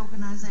those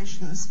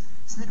organizations,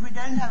 so that we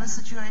don't have a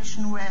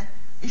situation where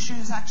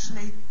issues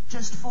actually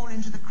just fall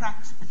into the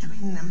cracks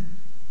between them?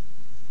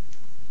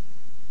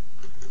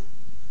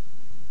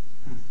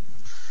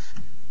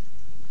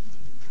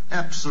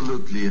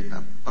 Absolutely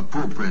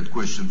appropriate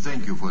question.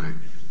 Thank you for it.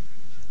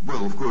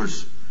 Well, of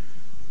course,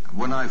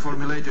 when I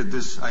formulated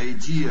this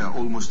idea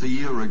almost a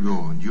year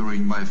ago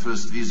during my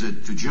first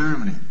visit to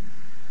Germany,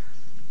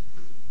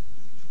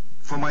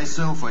 For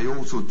myself, I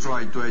also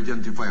tried to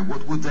identify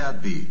what would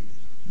that be,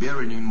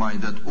 bearing in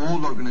mind that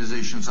all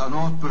organizations are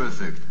not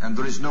perfect and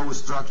there is no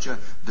structure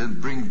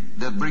that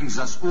brings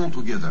us all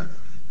together.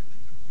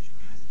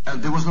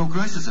 And there was no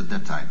crisis at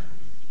that time.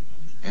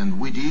 And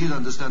we did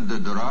understand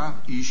that there are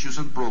issues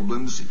and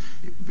problems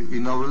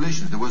in our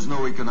relations. There was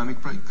no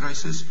economic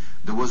crisis.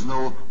 There was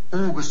no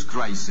August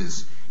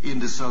crisis in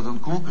the Southern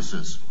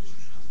Caucasus.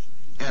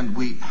 And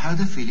we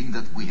had a feeling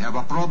that we have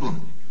a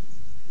problem.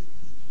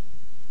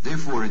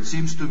 Therefore, it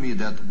seems to me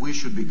that we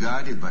should be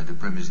guided by the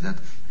premise that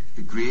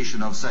the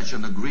creation of such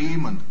an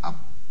agreement, a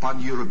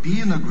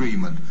pan-European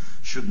agreement,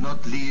 should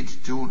not lead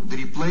to the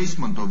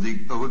replacement of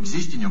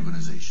existing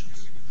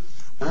organizations.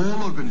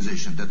 All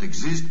organizations that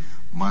exist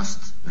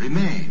must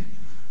remain.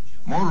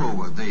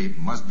 Moreover, they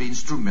must be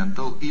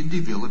instrumental in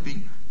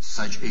developing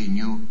such a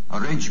new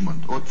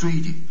arrangement or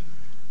treaty.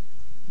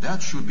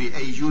 That should be a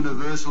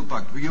universal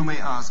pact. You may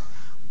ask,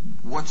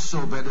 what's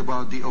so bad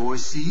about the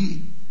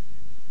OSCE?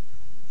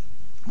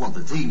 Well,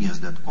 the thing is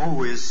that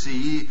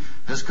OSCE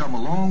has come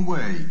a long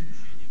way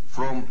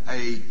from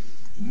a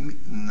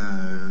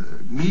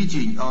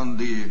meeting on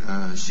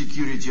the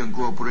security and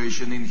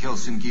cooperation in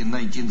Helsinki in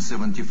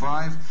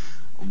 1975,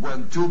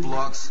 when two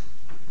blocs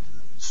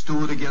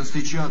stood against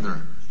each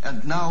other.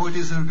 And now it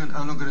is an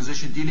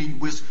organization dealing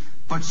with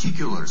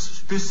particulars,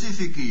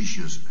 specific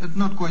issues, and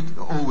not quite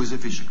always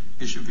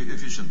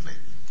efficiently.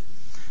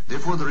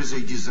 Therefore, there is a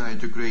desire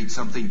to create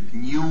something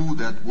new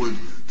that would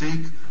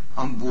take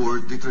on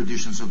board the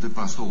traditions of the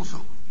past also,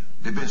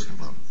 the best of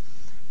them.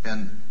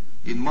 And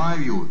in my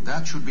view,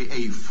 that should be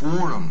a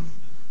forum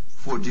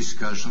for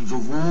discussions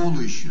of all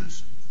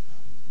issues,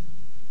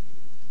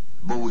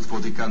 both for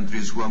the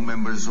countries who are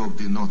members of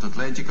the North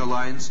Atlantic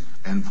Alliance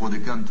and for the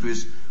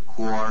countries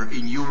who are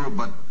in Europe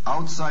but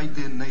outside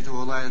the NATO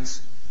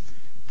alliance,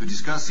 to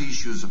discuss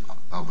issues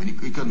of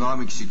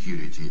economic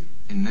security,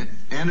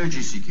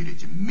 energy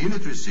security,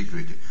 military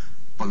security,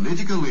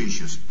 political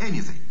issues,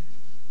 anything.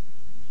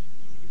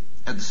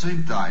 At the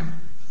same time,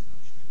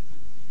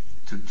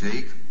 to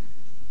take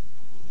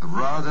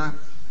rather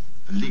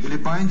legally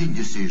binding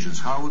decisions.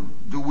 How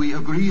do we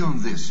agree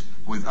on this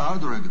with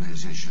other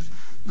organizations?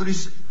 There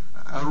is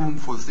a room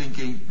for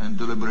thinking and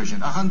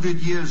deliberation. 100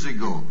 years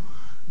ago,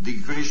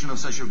 the creation of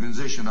such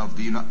organization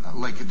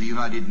like the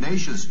United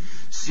Nations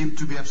seemed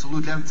to be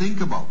absolutely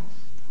unthinkable.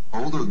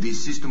 Although the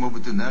system of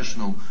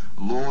international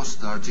law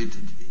started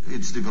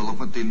its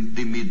development in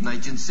the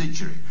mid-19th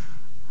century.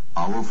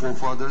 Our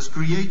forefathers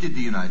created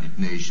the United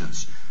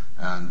Nations,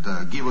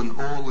 and given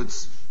all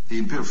its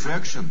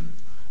imperfection,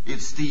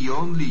 it's the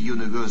only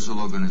universal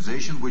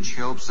organization which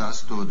helps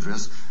us to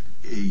address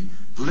a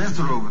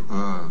plethora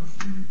of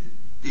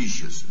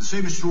issues. The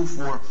same is true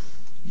for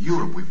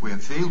Europe. If we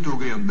have failed to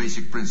agree on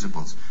basic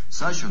principles,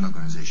 such an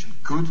organization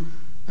could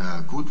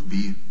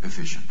be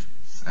efficient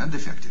and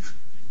effective.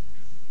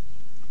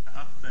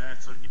 Up there,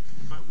 so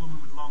a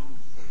woman with long,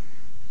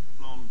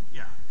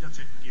 yeah, that's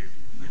it, you.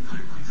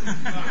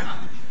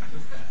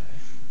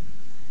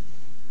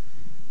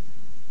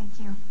 Thank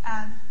you.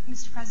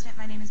 Mr. President,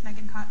 my name is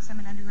Megan Cox. I'm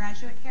an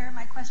undergraduate here.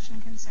 My question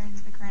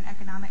concerns the current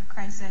economic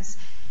crisis.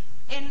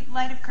 In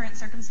light of current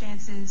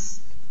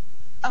circumstances,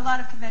 a lot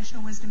of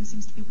conventional wisdom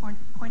seems to be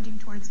pointing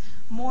towards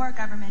more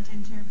government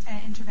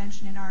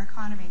intervention in our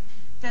economy.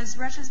 Does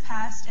Russia's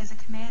past as a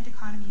command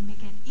economy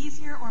make it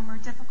easier or more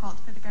difficult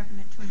for the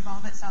government to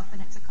involve itself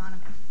in its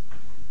economy?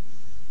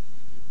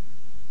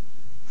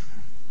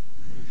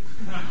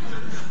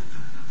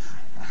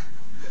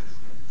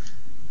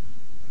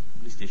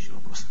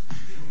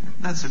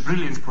 That's a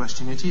brilliant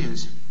question, it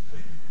is.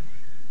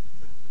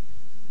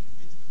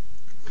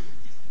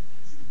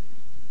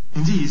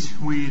 Indeed,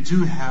 we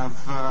do have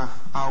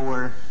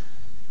our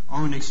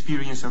own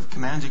experience of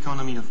command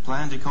economy, of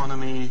planned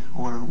economy,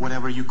 or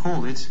whatever you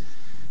call it,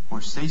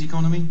 or state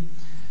economy.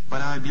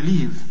 But I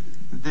believe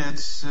that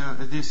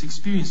this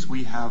experience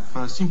we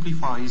have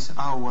simplifies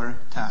our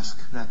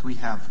task that we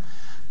have,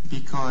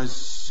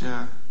 because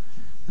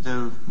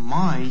though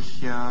my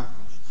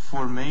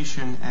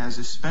formation as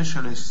a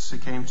specialist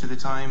came to the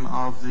time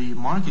of the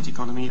market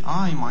economy,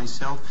 I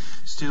myself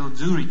still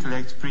do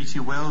recollect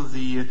pretty well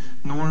the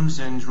norms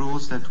and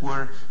rules that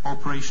were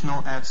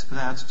operational at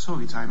that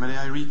Soviet time. And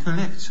I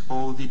recollect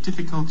all the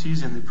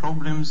difficulties and the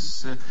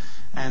problems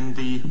and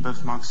the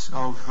birthmarks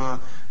of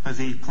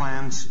the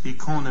planned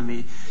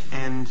economy,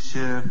 and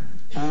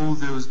all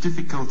those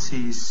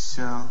difficulties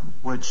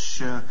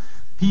which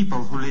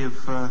people who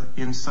live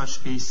in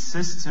such a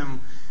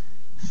system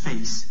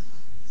face.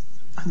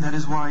 That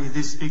is why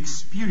this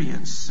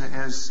experience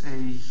as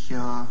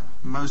a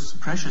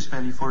most precious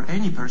value for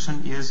any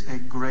person is a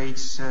great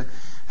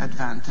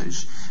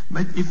advantage.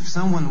 But if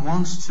someone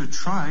wants to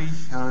try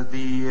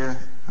the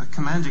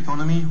command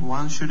economy,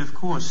 one should of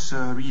course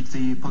read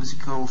the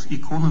political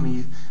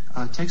economy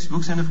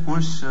textbooks and of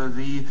course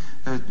the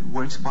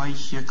works by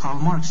Karl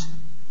Marx.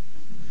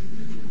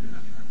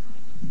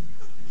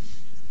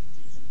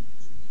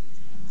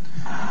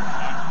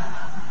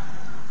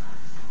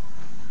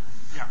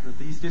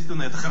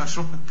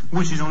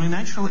 Which is only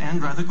natural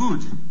and rather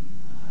good.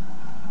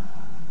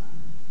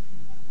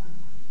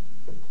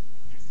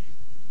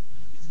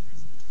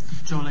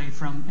 Jolie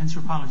from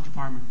Anthropology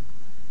Department.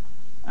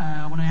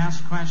 When I ask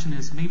the question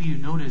is, maybe you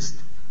noticed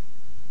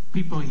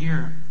people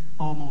here,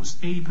 almost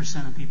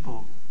 80% of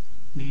people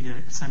need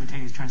a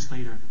simultaneous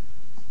translator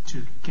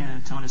to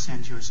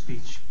understand your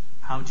speech.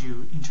 How do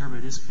you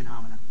interpret this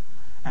phenomenon?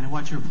 And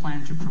what's your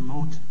plan to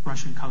promote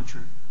Russian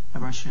culture, the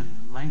Russian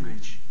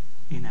language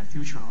in the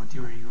future or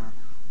during your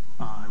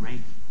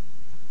reign?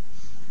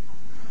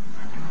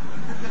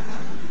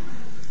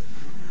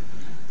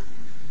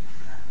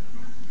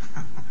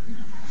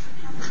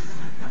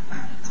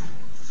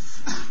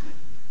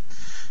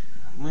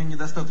 Мы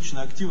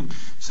недостаточно активны.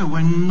 So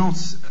we're not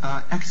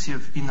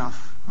active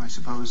enough, I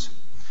suppose.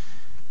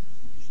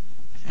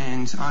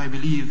 And I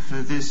believe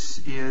this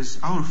is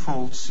our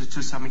fault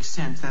to some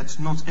extent, that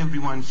not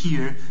everyone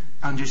here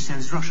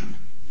understands Russian.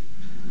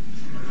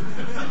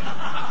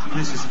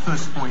 This is the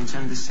first point.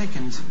 And the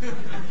second,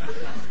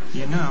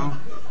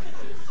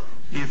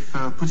 if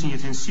putting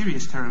it in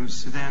serious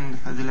terms, then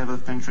the level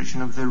of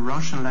penetration of the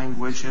Russian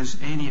language, as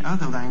any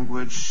other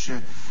language,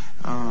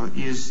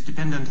 is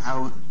dependent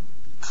how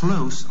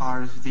close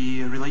are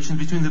the relations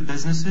between the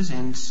businesses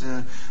and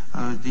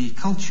the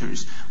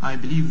cultures. I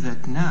believe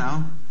that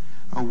now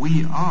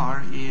we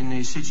are in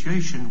a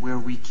situation where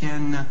we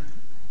can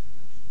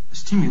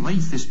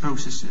stimulate these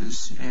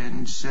processes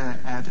and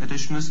add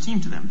additional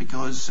steam to them,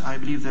 because I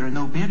believe there are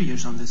no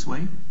barriers on this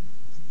way.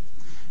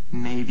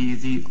 Maybe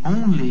the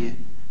only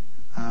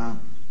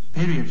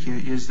barrier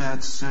here is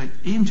that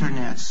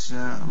Internet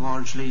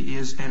largely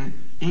is an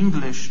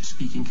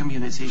English-speaking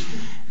community,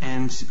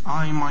 and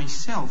I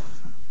myself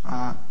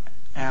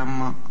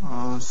am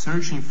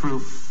searching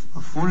through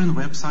foreign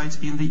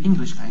websites in the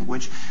English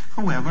language.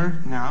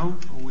 However, now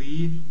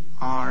we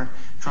are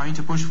trying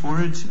to push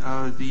forward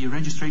the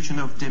registration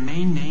of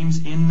domain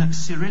names in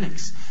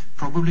Cyrillics.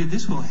 Probably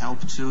this will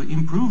help to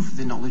improve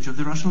the knowledge of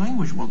the Russian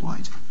language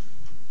worldwide.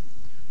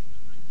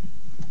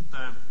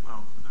 Well, I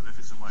don't know if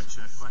it's a white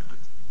shirt quite, but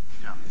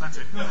yeah, that's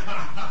it.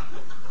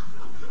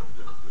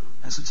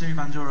 So Thierry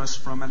Vandoros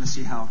from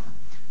LSE Health.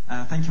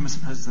 Thank you,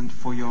 Mr. President,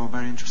 for your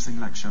very interesting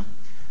lecture.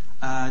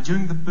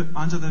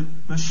 Under the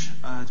Bush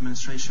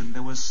administration,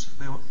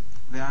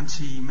 the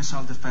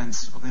anti-missile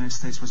defense of the United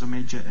States was a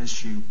major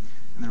issue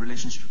in the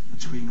relationship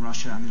between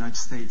Russia and the United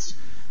States.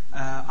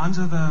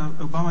 Under the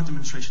Obama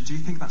administration, do you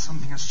think that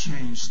something has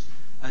changed?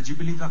 Do you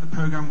believe that the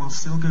program will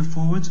still go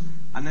forward?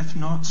 And if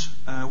not,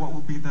 what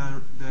will be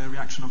the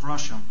reaction of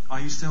Russia? Are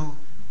you still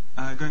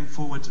going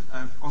forward,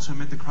 also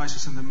amid the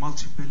crisis in the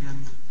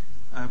multi-billion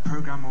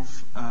program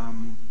of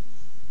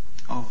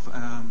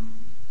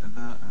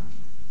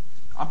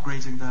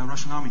upgrading the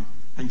Russian army?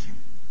 Thank you.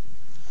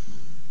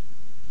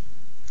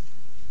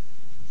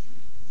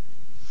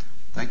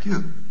 Thank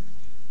you.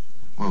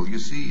 Well, you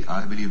see,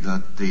 I believe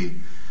that the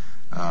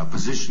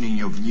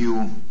positioning of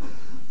new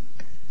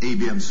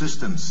ABM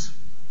systems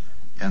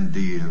and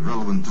the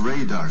relevant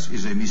radars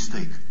is a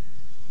mistake.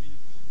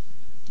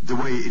 The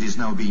way it is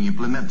now being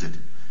implemented,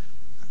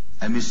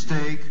 a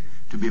mistake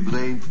to be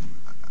blamed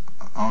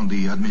on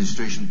the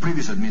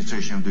previous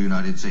administration of the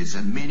United States,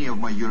 and many of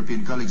my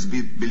European colleagues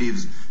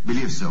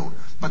believe so.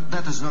 But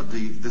that is not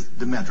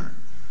the matter.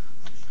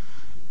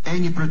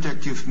 Any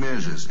protective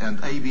measures, and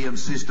ABM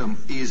system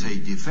is a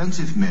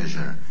defensive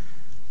measure,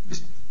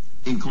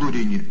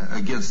 including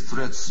against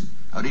threats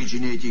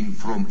originating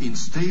from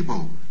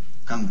unstable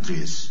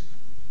countries,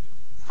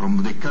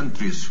 from the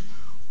countries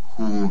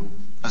who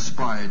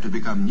aspire to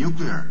become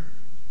nuclear,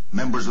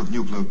 members of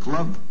nuclear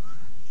club,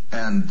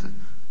 and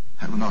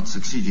have not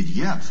succeeded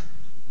yet.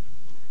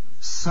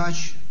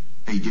 Such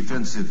a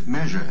defensive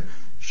measure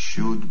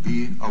should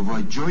be of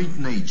a joint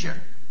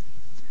nature.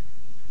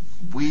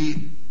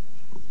 We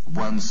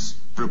once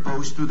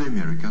proposed to the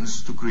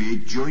Americans to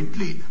create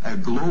jointly a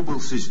global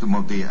system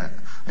of the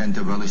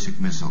anti-ballistic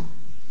missile.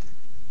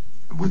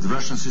 With the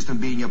Russian system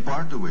being a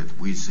part of it,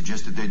 we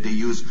suggested that they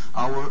use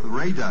our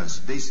radars.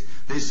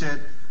 They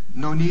said,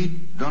 no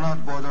need, do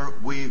not bother,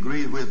 we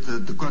agree with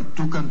the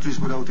two countries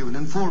without even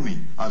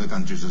informing other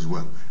countries as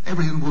well.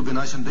 Everything will be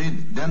nice and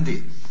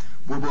dandy.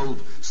 We will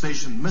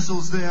station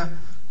missiles there,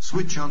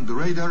 switch on the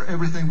radar,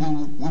 everything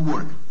will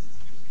work.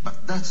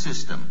 But that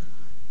system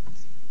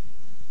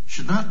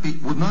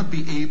would not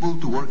be able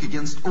to work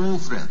against all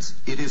threats.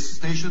 It is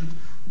stationed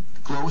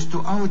close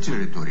to our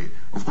territory.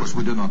 Of course,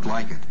 we do not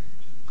like it.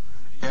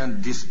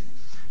 And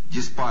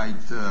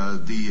despite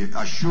the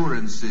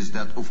assurances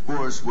that, of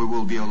course, we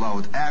will be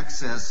allowed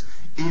access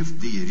if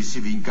the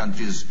receiving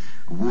countries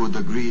would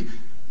agree,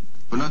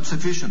 were not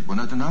sufficient, were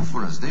not enough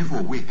for us.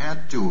 Therefore, we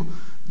had to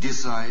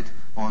decide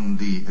on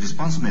the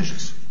response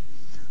measures.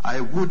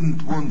 I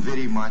wouldn't want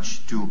very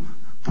much to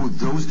put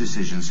those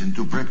decisions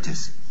into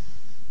practice,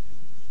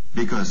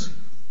 because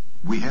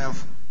we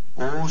have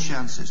all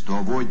chances to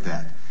avoid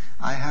that.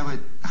 I have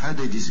had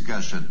a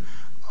discussion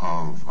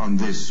on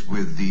this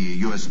with the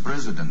U.S.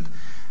 President.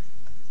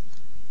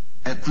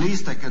 At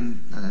least I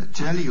can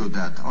tell you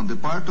that on the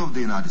part of the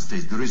United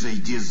States there is a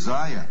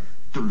desire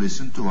to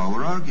listen to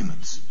our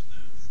arguments.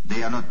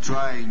 They are not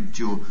trying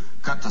to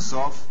cut us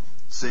off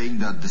saying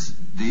that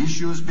the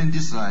issue has been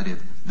decided.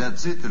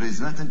 That's it. There is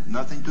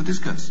nothing to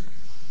discuss.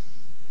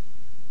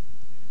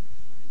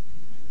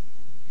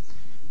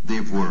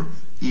 Therefore,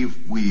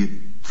 if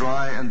we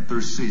try and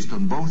persist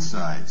on both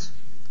sides,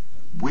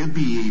 we'll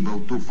be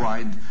able to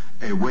find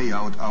a way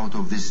out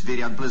of this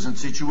very unpleasant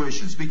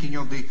situation. Speaking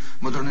of the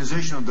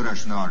modernization of the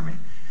Russian army,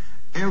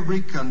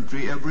 every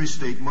country, every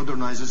state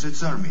modernizes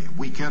its army.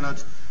 We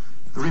cannot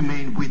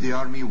remain with the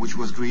army which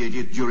was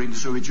created during the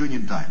Soviet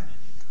Union time.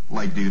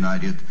 Like the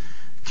United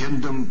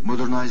Kingdom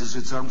modernizes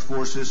its armed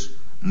forces,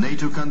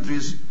 NATO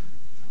countries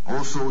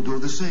also do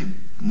the same.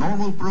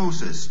 Normal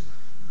process.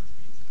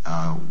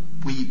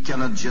 We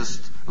cannot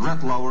just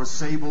rattle our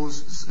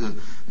sables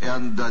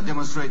and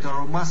demonstrate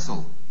our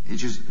muscle.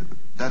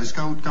 That is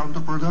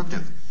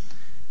counterproductive.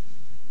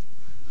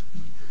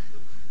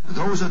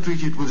 Those are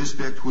treated with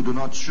respect who do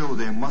not show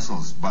their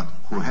muscles, but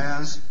who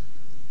has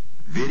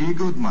very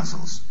good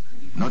muscles,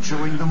 not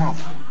showing them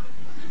off.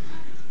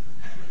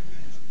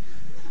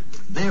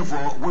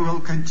 Therefore, we will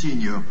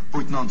continue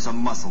putting on some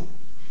muscle.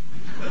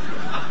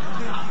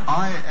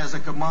 I, as a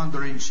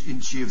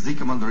commander-in-chief, the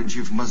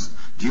commander-in-chief, must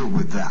deal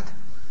with that.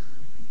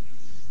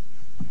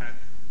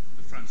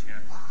 The front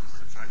here.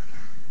 That's right.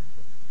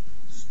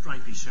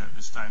 Stripy shirt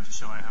this time to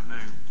show I have no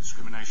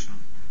discrimination.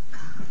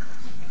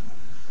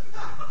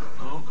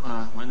 Hello,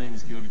 my name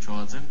is Georgi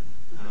Choladze.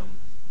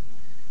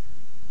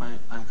 I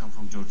come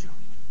from Georgia.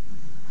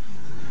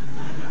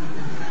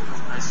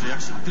 Nice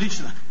reaction.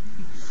 Отлично.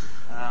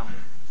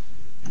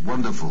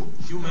 Wonderful.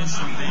 You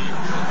mentioned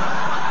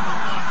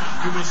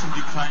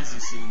the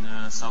crisis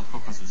in South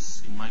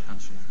Caucasus, in my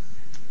country.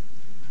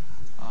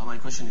 My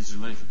question is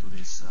related to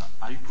this.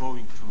 Are you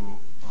going to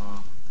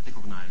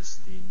recognize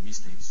the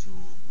mistakes you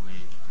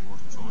made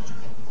towards Georgia?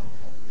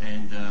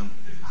 And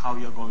how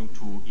you are going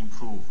to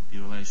improve the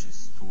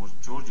relations towards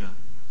Georgia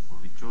or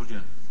with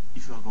Georgia,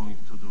 if you are going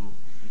to do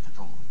it at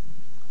all?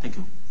 Thank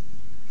you.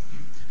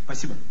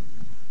 Спасибо.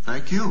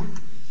 Thank you.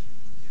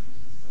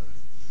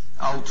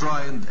 I'll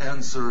try and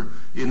answer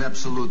in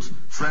absolute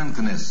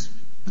frankness,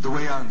 the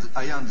way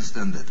I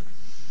understand it.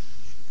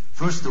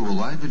 First of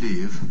all, I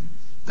believe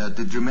that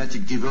the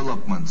dramatic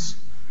developments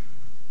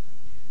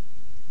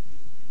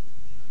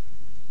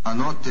are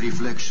not the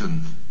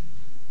reflection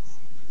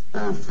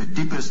of the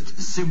deepest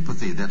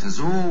sympathy that has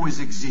always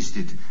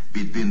existed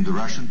between the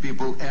Russian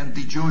people and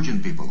the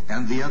Georgian people,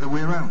 and the other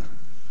way around.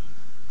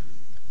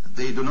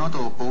 They do not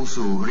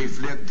also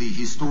reflect the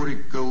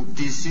historical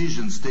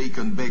decisions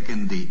taken back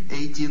in the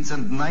 18th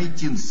and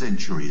 19th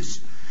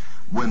centuries,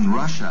 when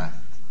Russia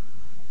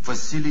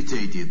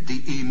facilitated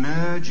the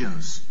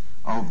emergence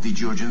of the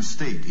Georgian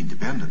state,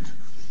 independent.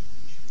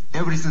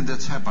 Everything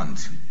that's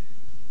happened,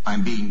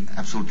 I'm being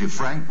absolutely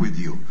frank with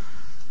you,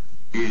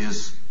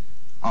 is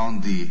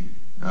on the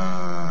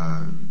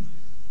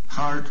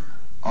heart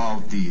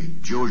of the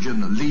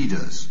Georgian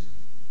leaders.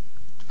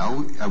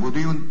 I would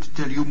even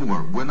tell you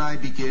more. When I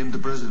became the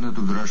president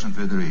of the Russian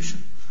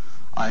Federation,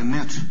 I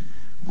met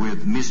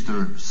with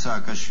Mr.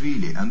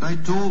 Saakashvili, and I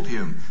told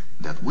him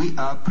that we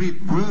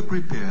were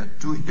prepared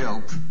to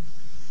help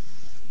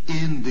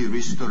in the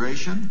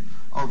restoration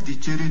of the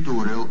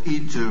territorial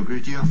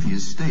integrity of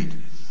his state.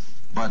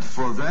 But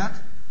for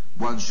that,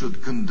 one should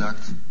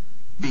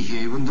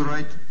behave in the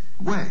right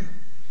way.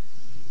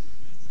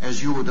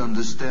 As you would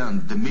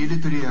understand, the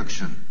military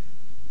action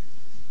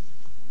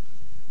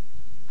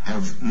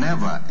have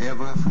never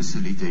ever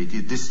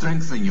facilitated the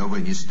strengthening of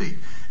any state.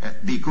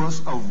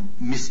 Because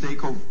of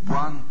mistake of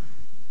one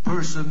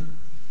person,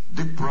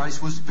 the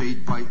price was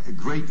paid by a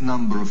great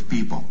number of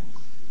people.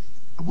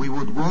 We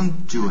would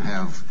want to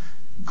have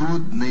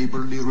good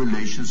neighborly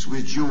relations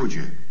with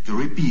Georgia. To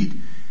repeat,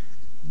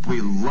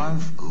 we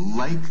love,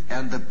 like,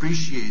 and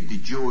appreciate the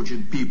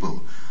Georgian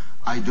people.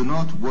 I do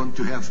not want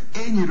to have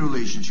any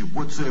relationship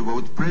whatsoever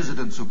with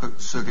President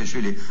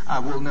Saakashvili. I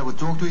will never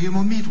talk to him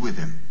or meet with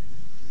him.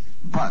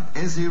 But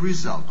as a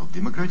result of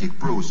democratic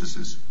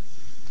processes,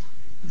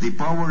 the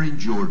power in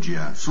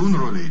Georgia,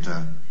 sooner or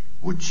later,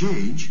 would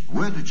change.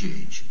 Where to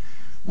change?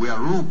 We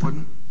are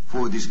open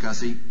for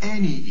discussing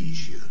any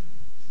issue.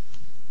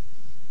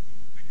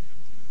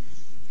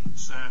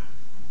 Sir,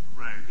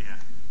 row here,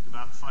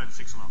 about 5,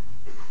 6 along.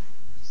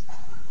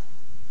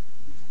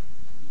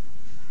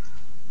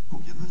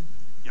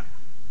 Yeah.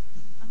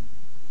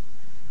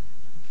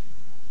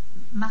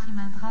 Marie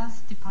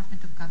Madras,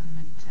 Department of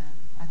Government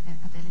at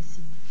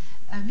LSE.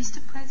 Mr.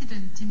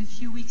 President, in a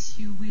few weeks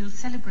you will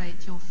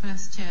celebrate your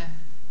first year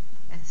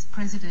as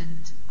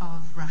President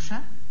of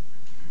Russia.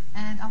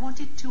 And I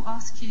wanted to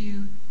ask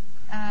you,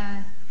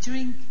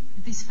 during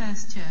this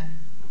first year,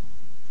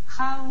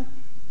 how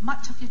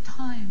much of your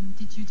time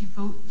did you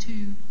devote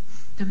to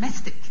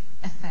domestic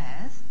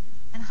affairs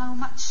and how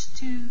much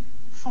to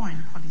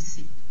foreign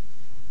policy?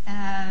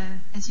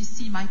 As you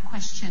see, my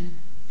question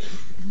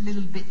is a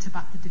little bit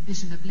about the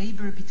division of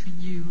labor between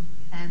you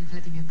and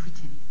Vladimir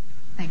Putin.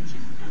 Thank you.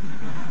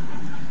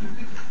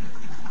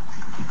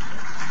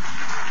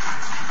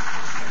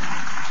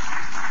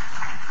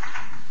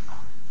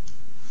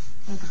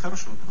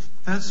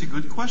 That's a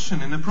good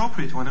question, an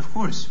appropriate one, of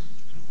course.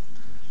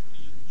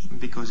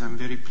 because I'm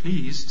very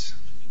pleased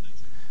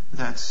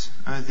that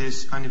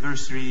this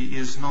anniversary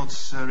is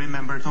not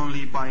remembered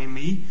only by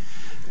me,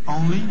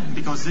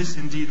 because this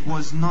indeed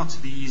was not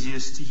the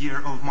easiest year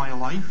of my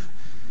life.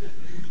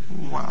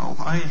 Well,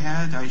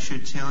 I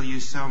should tell you,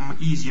 some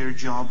easier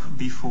job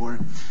before.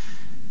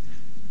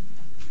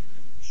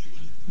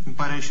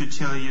 But I should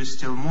tell you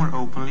still more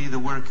openly, the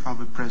work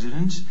of a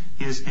president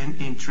is an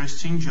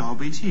interesting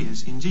job. It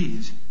is,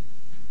 indeed.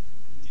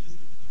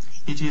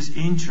 It is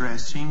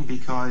interesting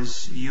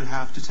because you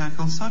have to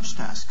tackle such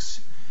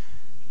tasks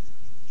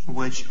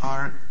which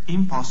are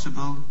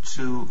impossible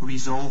to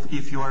resolve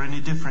if you are in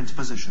a different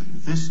position.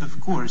 This,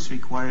 of course,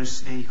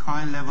 requires a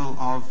high level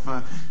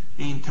of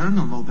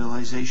internal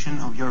mobilization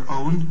of your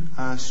own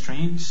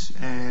strengths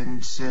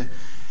and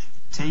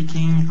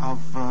taking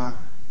of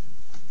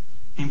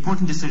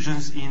important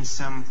decisions in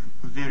some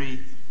very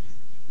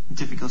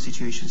difficult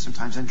situations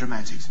sometimes, and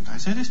dramatic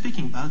sometimes. And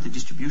speaking about the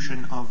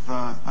distribution of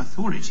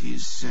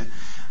authorities,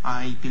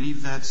 I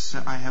believe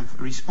that I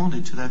have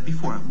responded to that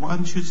before.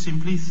 One should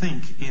simply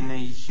think in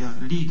a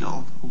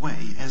legal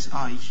way, as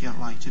I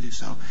like to do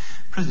so.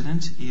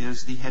 President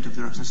is the head of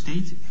the Russian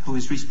state, who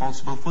is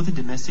responsible for the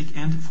domestic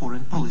and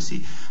foreign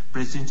policy.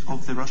 President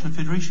of the Russian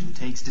Federation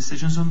takes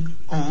decisions on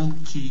all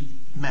key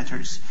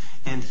matters,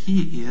 and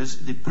he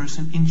is the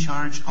person in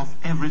charge of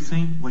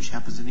everything which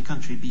happens in the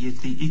country, be it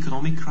the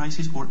economic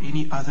crisis or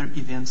any other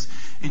events,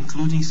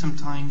 including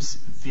sometimes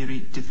very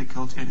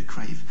difficult and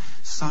grave,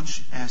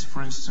 such as,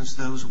 for instance,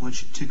 those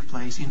which took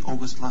place in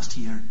August last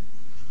year.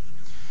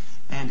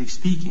 And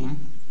speaking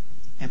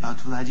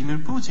about Vladimir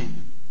Putin,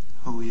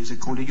 who is a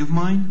colleague of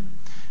mine,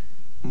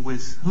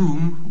 with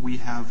whom we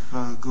have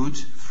good,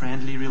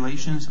 friendly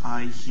relations.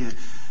 I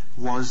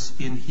was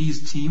in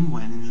his team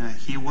when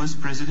he was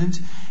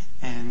president,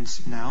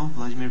 and now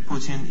Vladimir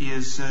Putin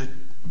is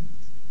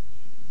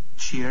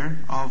chair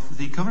of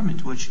the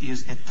government, which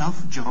is a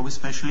tough job,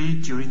 especially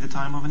during the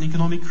time of an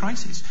economic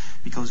crisis,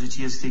 because it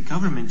is the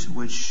government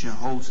which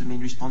holds the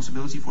main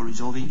responsibility for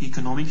resolving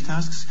economic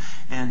tasks,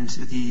 and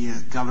the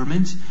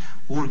government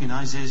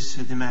organizes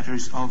the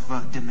matters of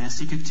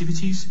domestic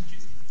activities,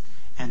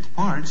 and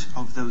part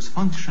of those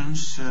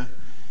functions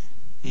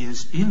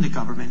is in the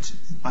government,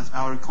 but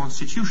our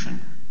constitution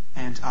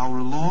and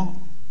our law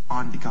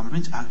on the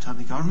government, act on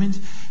the government,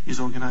 is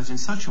organized in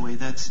such a way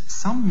that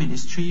some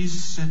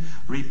ministries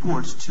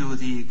report to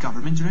the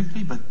government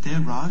directly, but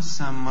there are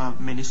some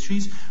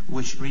ministries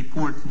which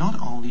report not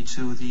only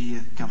to the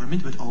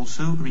government, but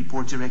also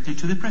report directly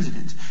to the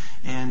president.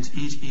 And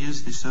it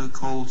is the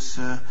so-called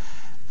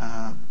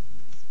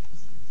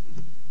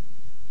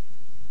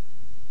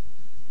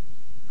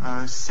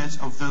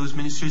set of those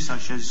ministries,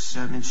 such as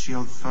Ministry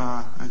of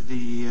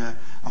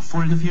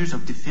Foreign Affairs,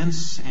 of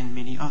Defense, and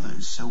many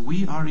others. So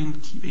we are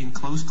in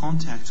close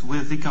contact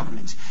with the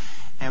government.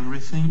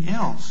 Everything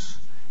else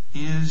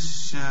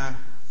is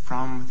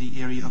from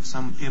the area of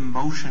some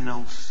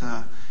emotional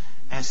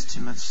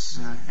estimates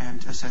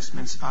and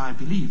assessments. I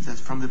believe that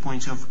from the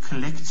point of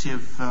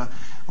collective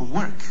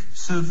work,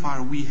 so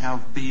far we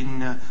have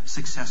been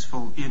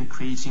successful in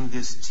creating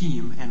this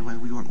team and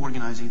when we were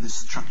organizing the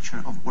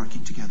structure of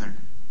working together.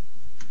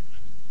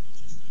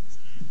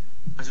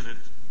 President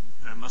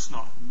must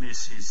not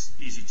miss his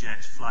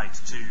EasyJet flight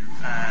to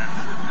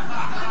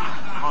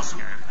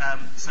Moscow.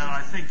 So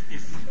I think,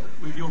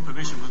 if, with your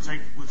permission,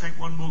 we'll take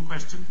one more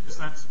question. Is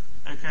that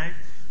okay?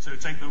 So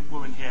take the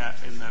woman here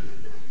in the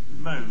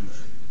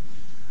mauve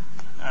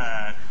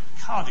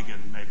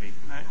cardigan, maybe.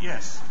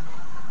 Yes.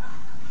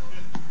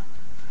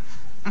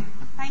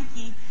 Thank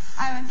you.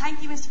 And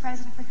thank you, Mr.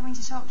 President, for coming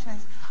to talk to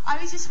us. I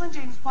was just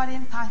wondering what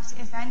impact,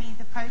 if any,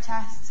 the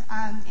protests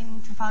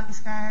in Trafalgar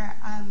Square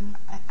and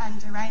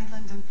around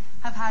London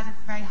have had at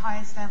the very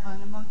highest level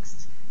and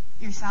amongst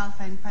yourself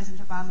and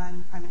President Obama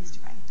and Prime Minister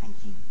Brown. Thank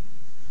you.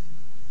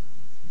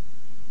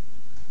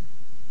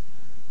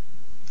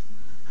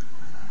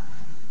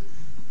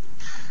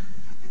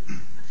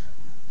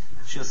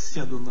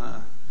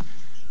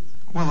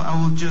 Well,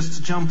 I will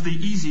just jump the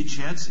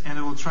EasyJet and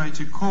I will try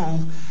to call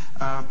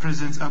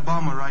President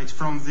Obama right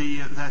from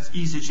that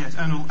EasyJet,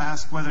 and will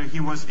ask whether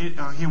he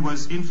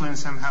was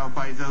influenced somehow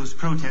by those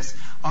protests.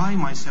 I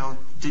myself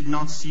did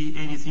not see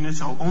anything at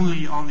all,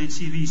 only on the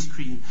TV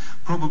screen.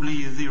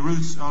 Probably the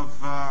routes of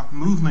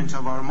movement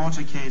of our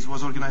motorcades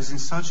was organized in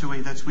such a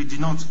way that we did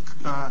not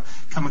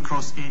come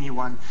across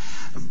anyone.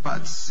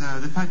 But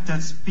the fact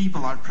that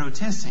people are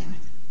protesting,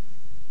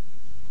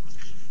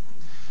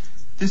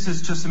 this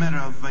is just a matter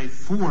of a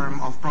form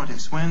of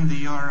protest. When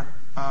they are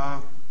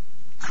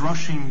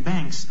crushing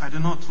banks, I do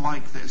not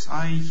like this.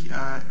 I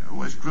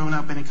was grown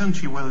up in a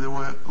country where there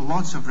were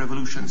lots of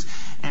revolutions,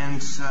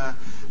 and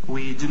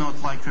we do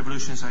not like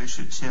revolutions, I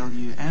should tell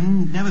you.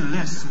 And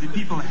nevertheless, the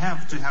people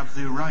have to have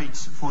the right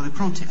for the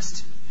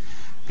protest.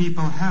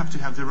 People have to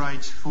have the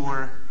right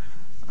for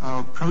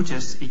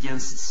protest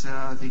against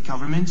the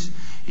government,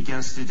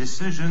 against the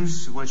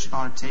decisions which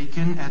are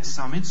taken at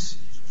summits.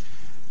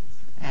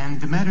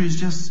 And the matter is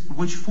just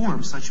which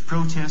form such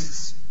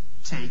protests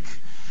take.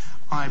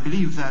 I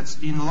believe that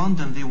in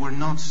London they were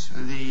not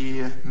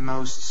the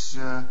most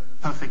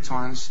perfect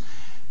ones,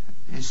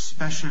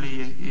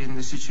 especially in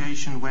the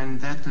situation when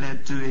that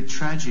led to a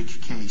tragic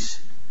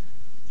case.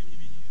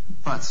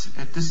 But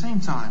at the same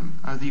time,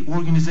 the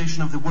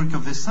organization of the work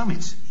of the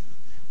summit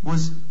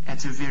was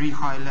at a very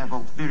high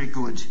level, very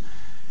good.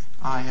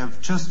 I have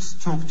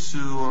just talked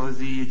to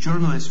the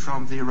journalist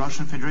from the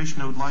Russian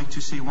Federation. I would like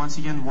to say once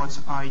again what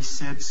I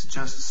said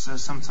just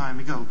some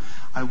time ago.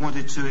 I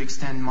wanted to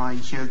extend my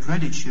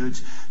gratitude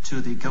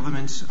to the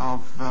government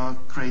of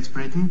Great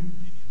Britain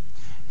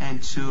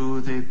and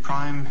to the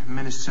Prime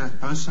Minister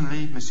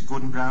personally, Mr.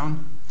 Gordon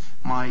Brown,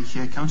 my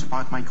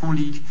counterpart, my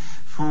colleague,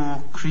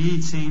 for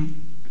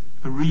creating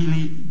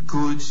really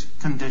good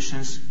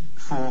conditions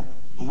for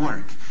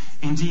work.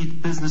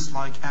 Indeed,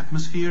 business-like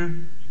atmosphere,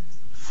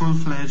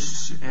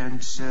 full-fledged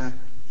and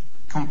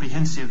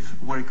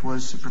comprehensive work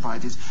was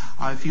provided.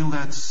 I feel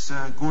that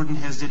Gordon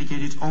has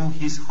dedicated all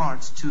his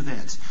heart to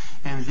that,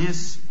 and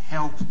this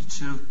helped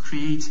to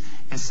create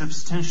a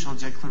substantial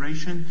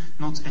declaration,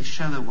 not a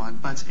shallow one,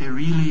 but a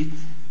really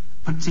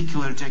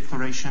particular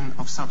declaration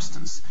of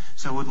substance.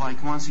 So I would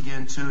like once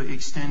again to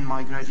extend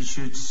my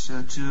gratitude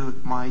to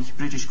my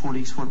British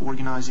colleagues for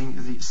organizing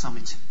the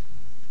summit.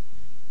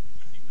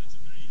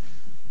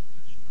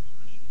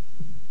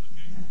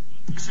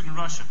 Question in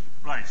Russian,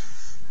 right.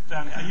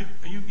 Dan,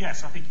 are you?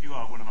 Yes, I think you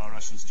are one of our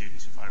Russian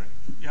students, if I remember.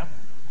 Yeah?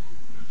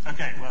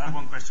 Okay, well, I have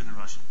one question in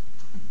Russian.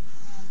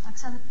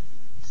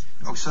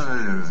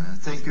 Oksana,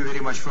 thank you very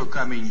much for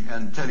coming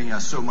and telling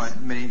us so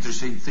many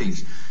interesting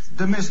things.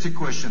 Domestic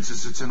questions,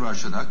 it's in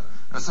Russian.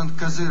 Hasan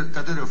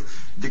Kadyrov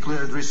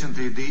declared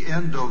recently the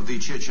end of the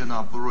Chechen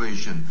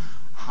operation.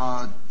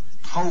 How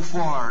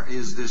far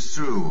is this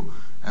true,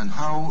 and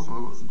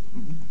how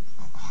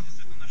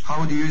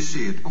do you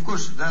see it? Of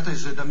course, that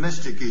is a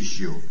domestic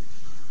issue,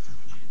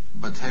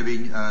 but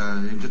having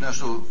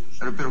international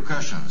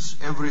repercussions,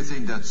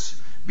 everything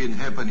that's been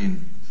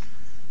happening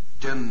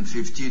 10,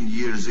 15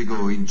 years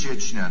ago in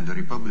Chechnya and the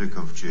Republic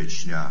of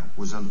Chechnya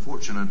was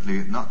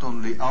unfortunately not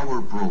only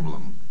our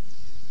problem.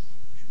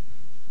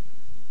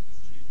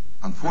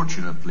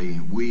 Unfortunately,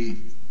 we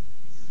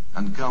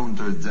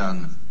encountered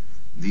then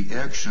the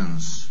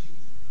actions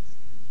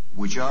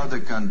which other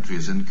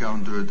countries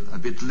encountered a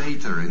bit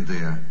later in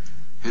their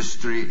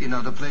history in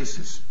other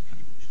places.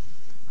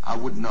 I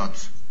would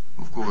not,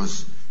 of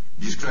course,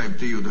 describe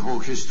to you the whole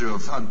history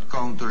of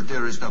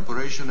counter-terrorist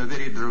operation, a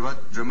very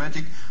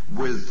dramatic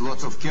with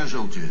lots of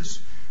casualties,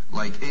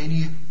 like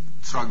any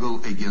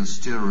struggle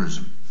against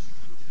terrorism.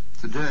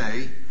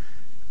 Today,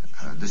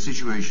 the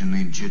situation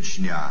in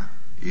Chechnya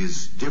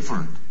is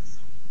different.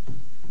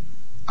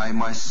 I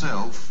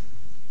myself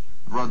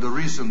rather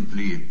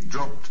recently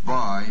dropped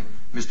by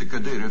Mr.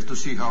 Kadyrov to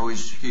see how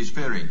he's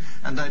faring,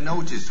 and I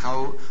noticed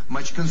how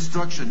much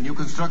new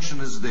construction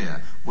is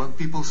there. When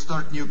people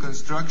start new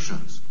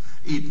constructions,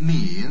 it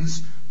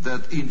means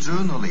that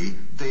internally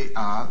they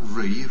are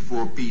ready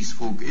for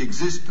peaceful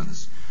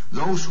existence.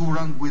 Those who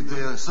run with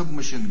their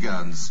submachine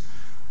guns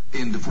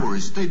in the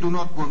forest, they do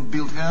not want to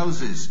build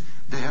houses.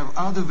 They have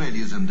other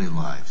values in their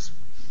lives.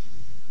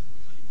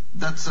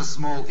 That's a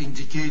small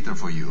indicator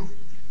for you.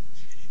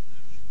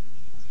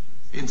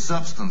 In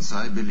substance,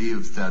 I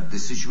believe that the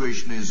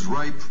situation is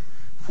ripe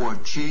for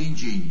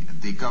changing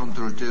the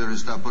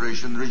counter-terrorist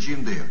operation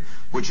regime there,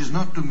 which is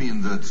not to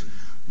mean that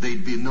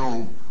there'd be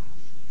no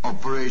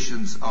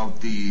operations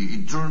of the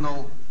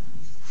internal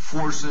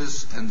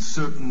forces and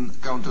certain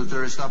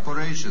counter-terrorist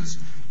operations.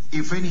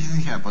 If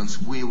anything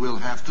happens, we will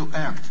have to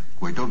act,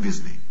 quite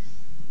obviously.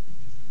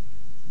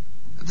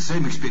 The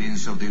same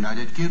experience of the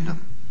United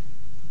Kingdom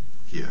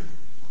here.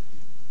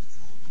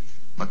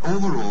 But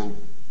overall,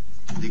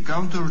 the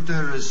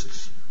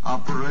counter-terrorist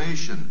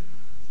operation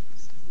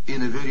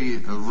in a very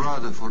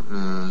rather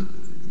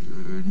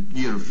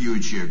near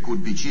future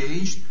could be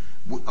changed,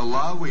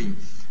 allowing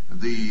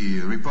the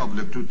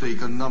Republic to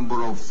take a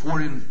number of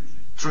foreign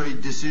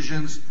trade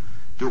decisions,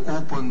 to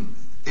open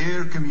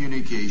air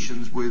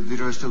communications with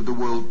the rest of the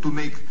world, to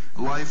make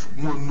life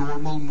more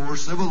normal, more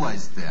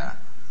civilized there.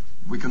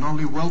 We can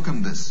only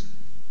welcome this.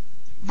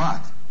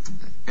 But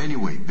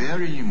anyway,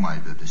 bearing in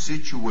mind that the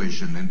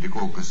situation in the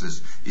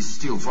Caucasus is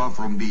still far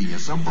from being a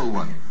simple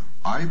one,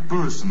 I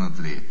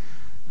personally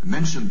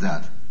mentioned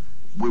that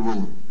we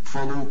will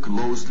follow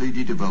closely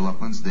the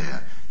developments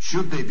there.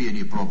 Should there be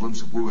any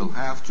problems, we will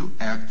have to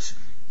act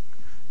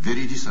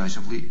very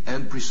decisively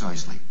and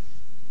precisely.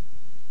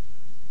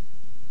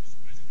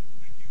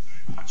 Thank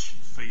you very much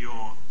for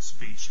your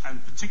speech,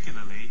 and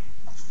particularly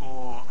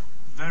for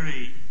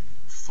very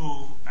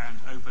full and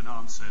open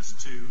answers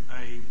to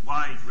a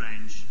wide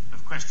range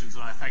of questions,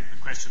 and I thank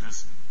the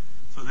questioners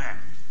for them.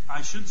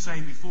 I should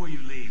say before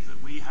you leave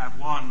that we have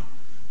one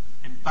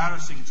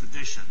embarrassing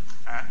tradition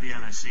at the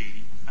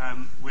LSE,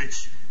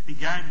 which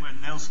began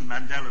when Nelson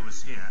Mandela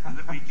was here, and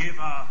that we give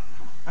our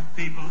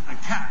people a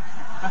cap.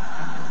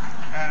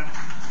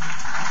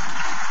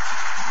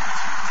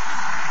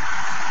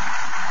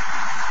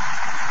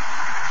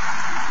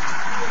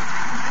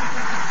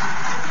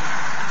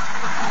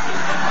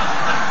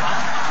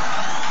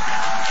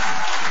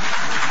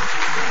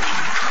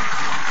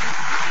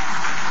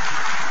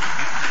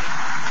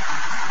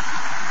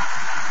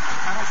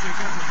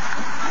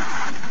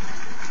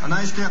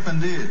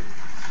 happened is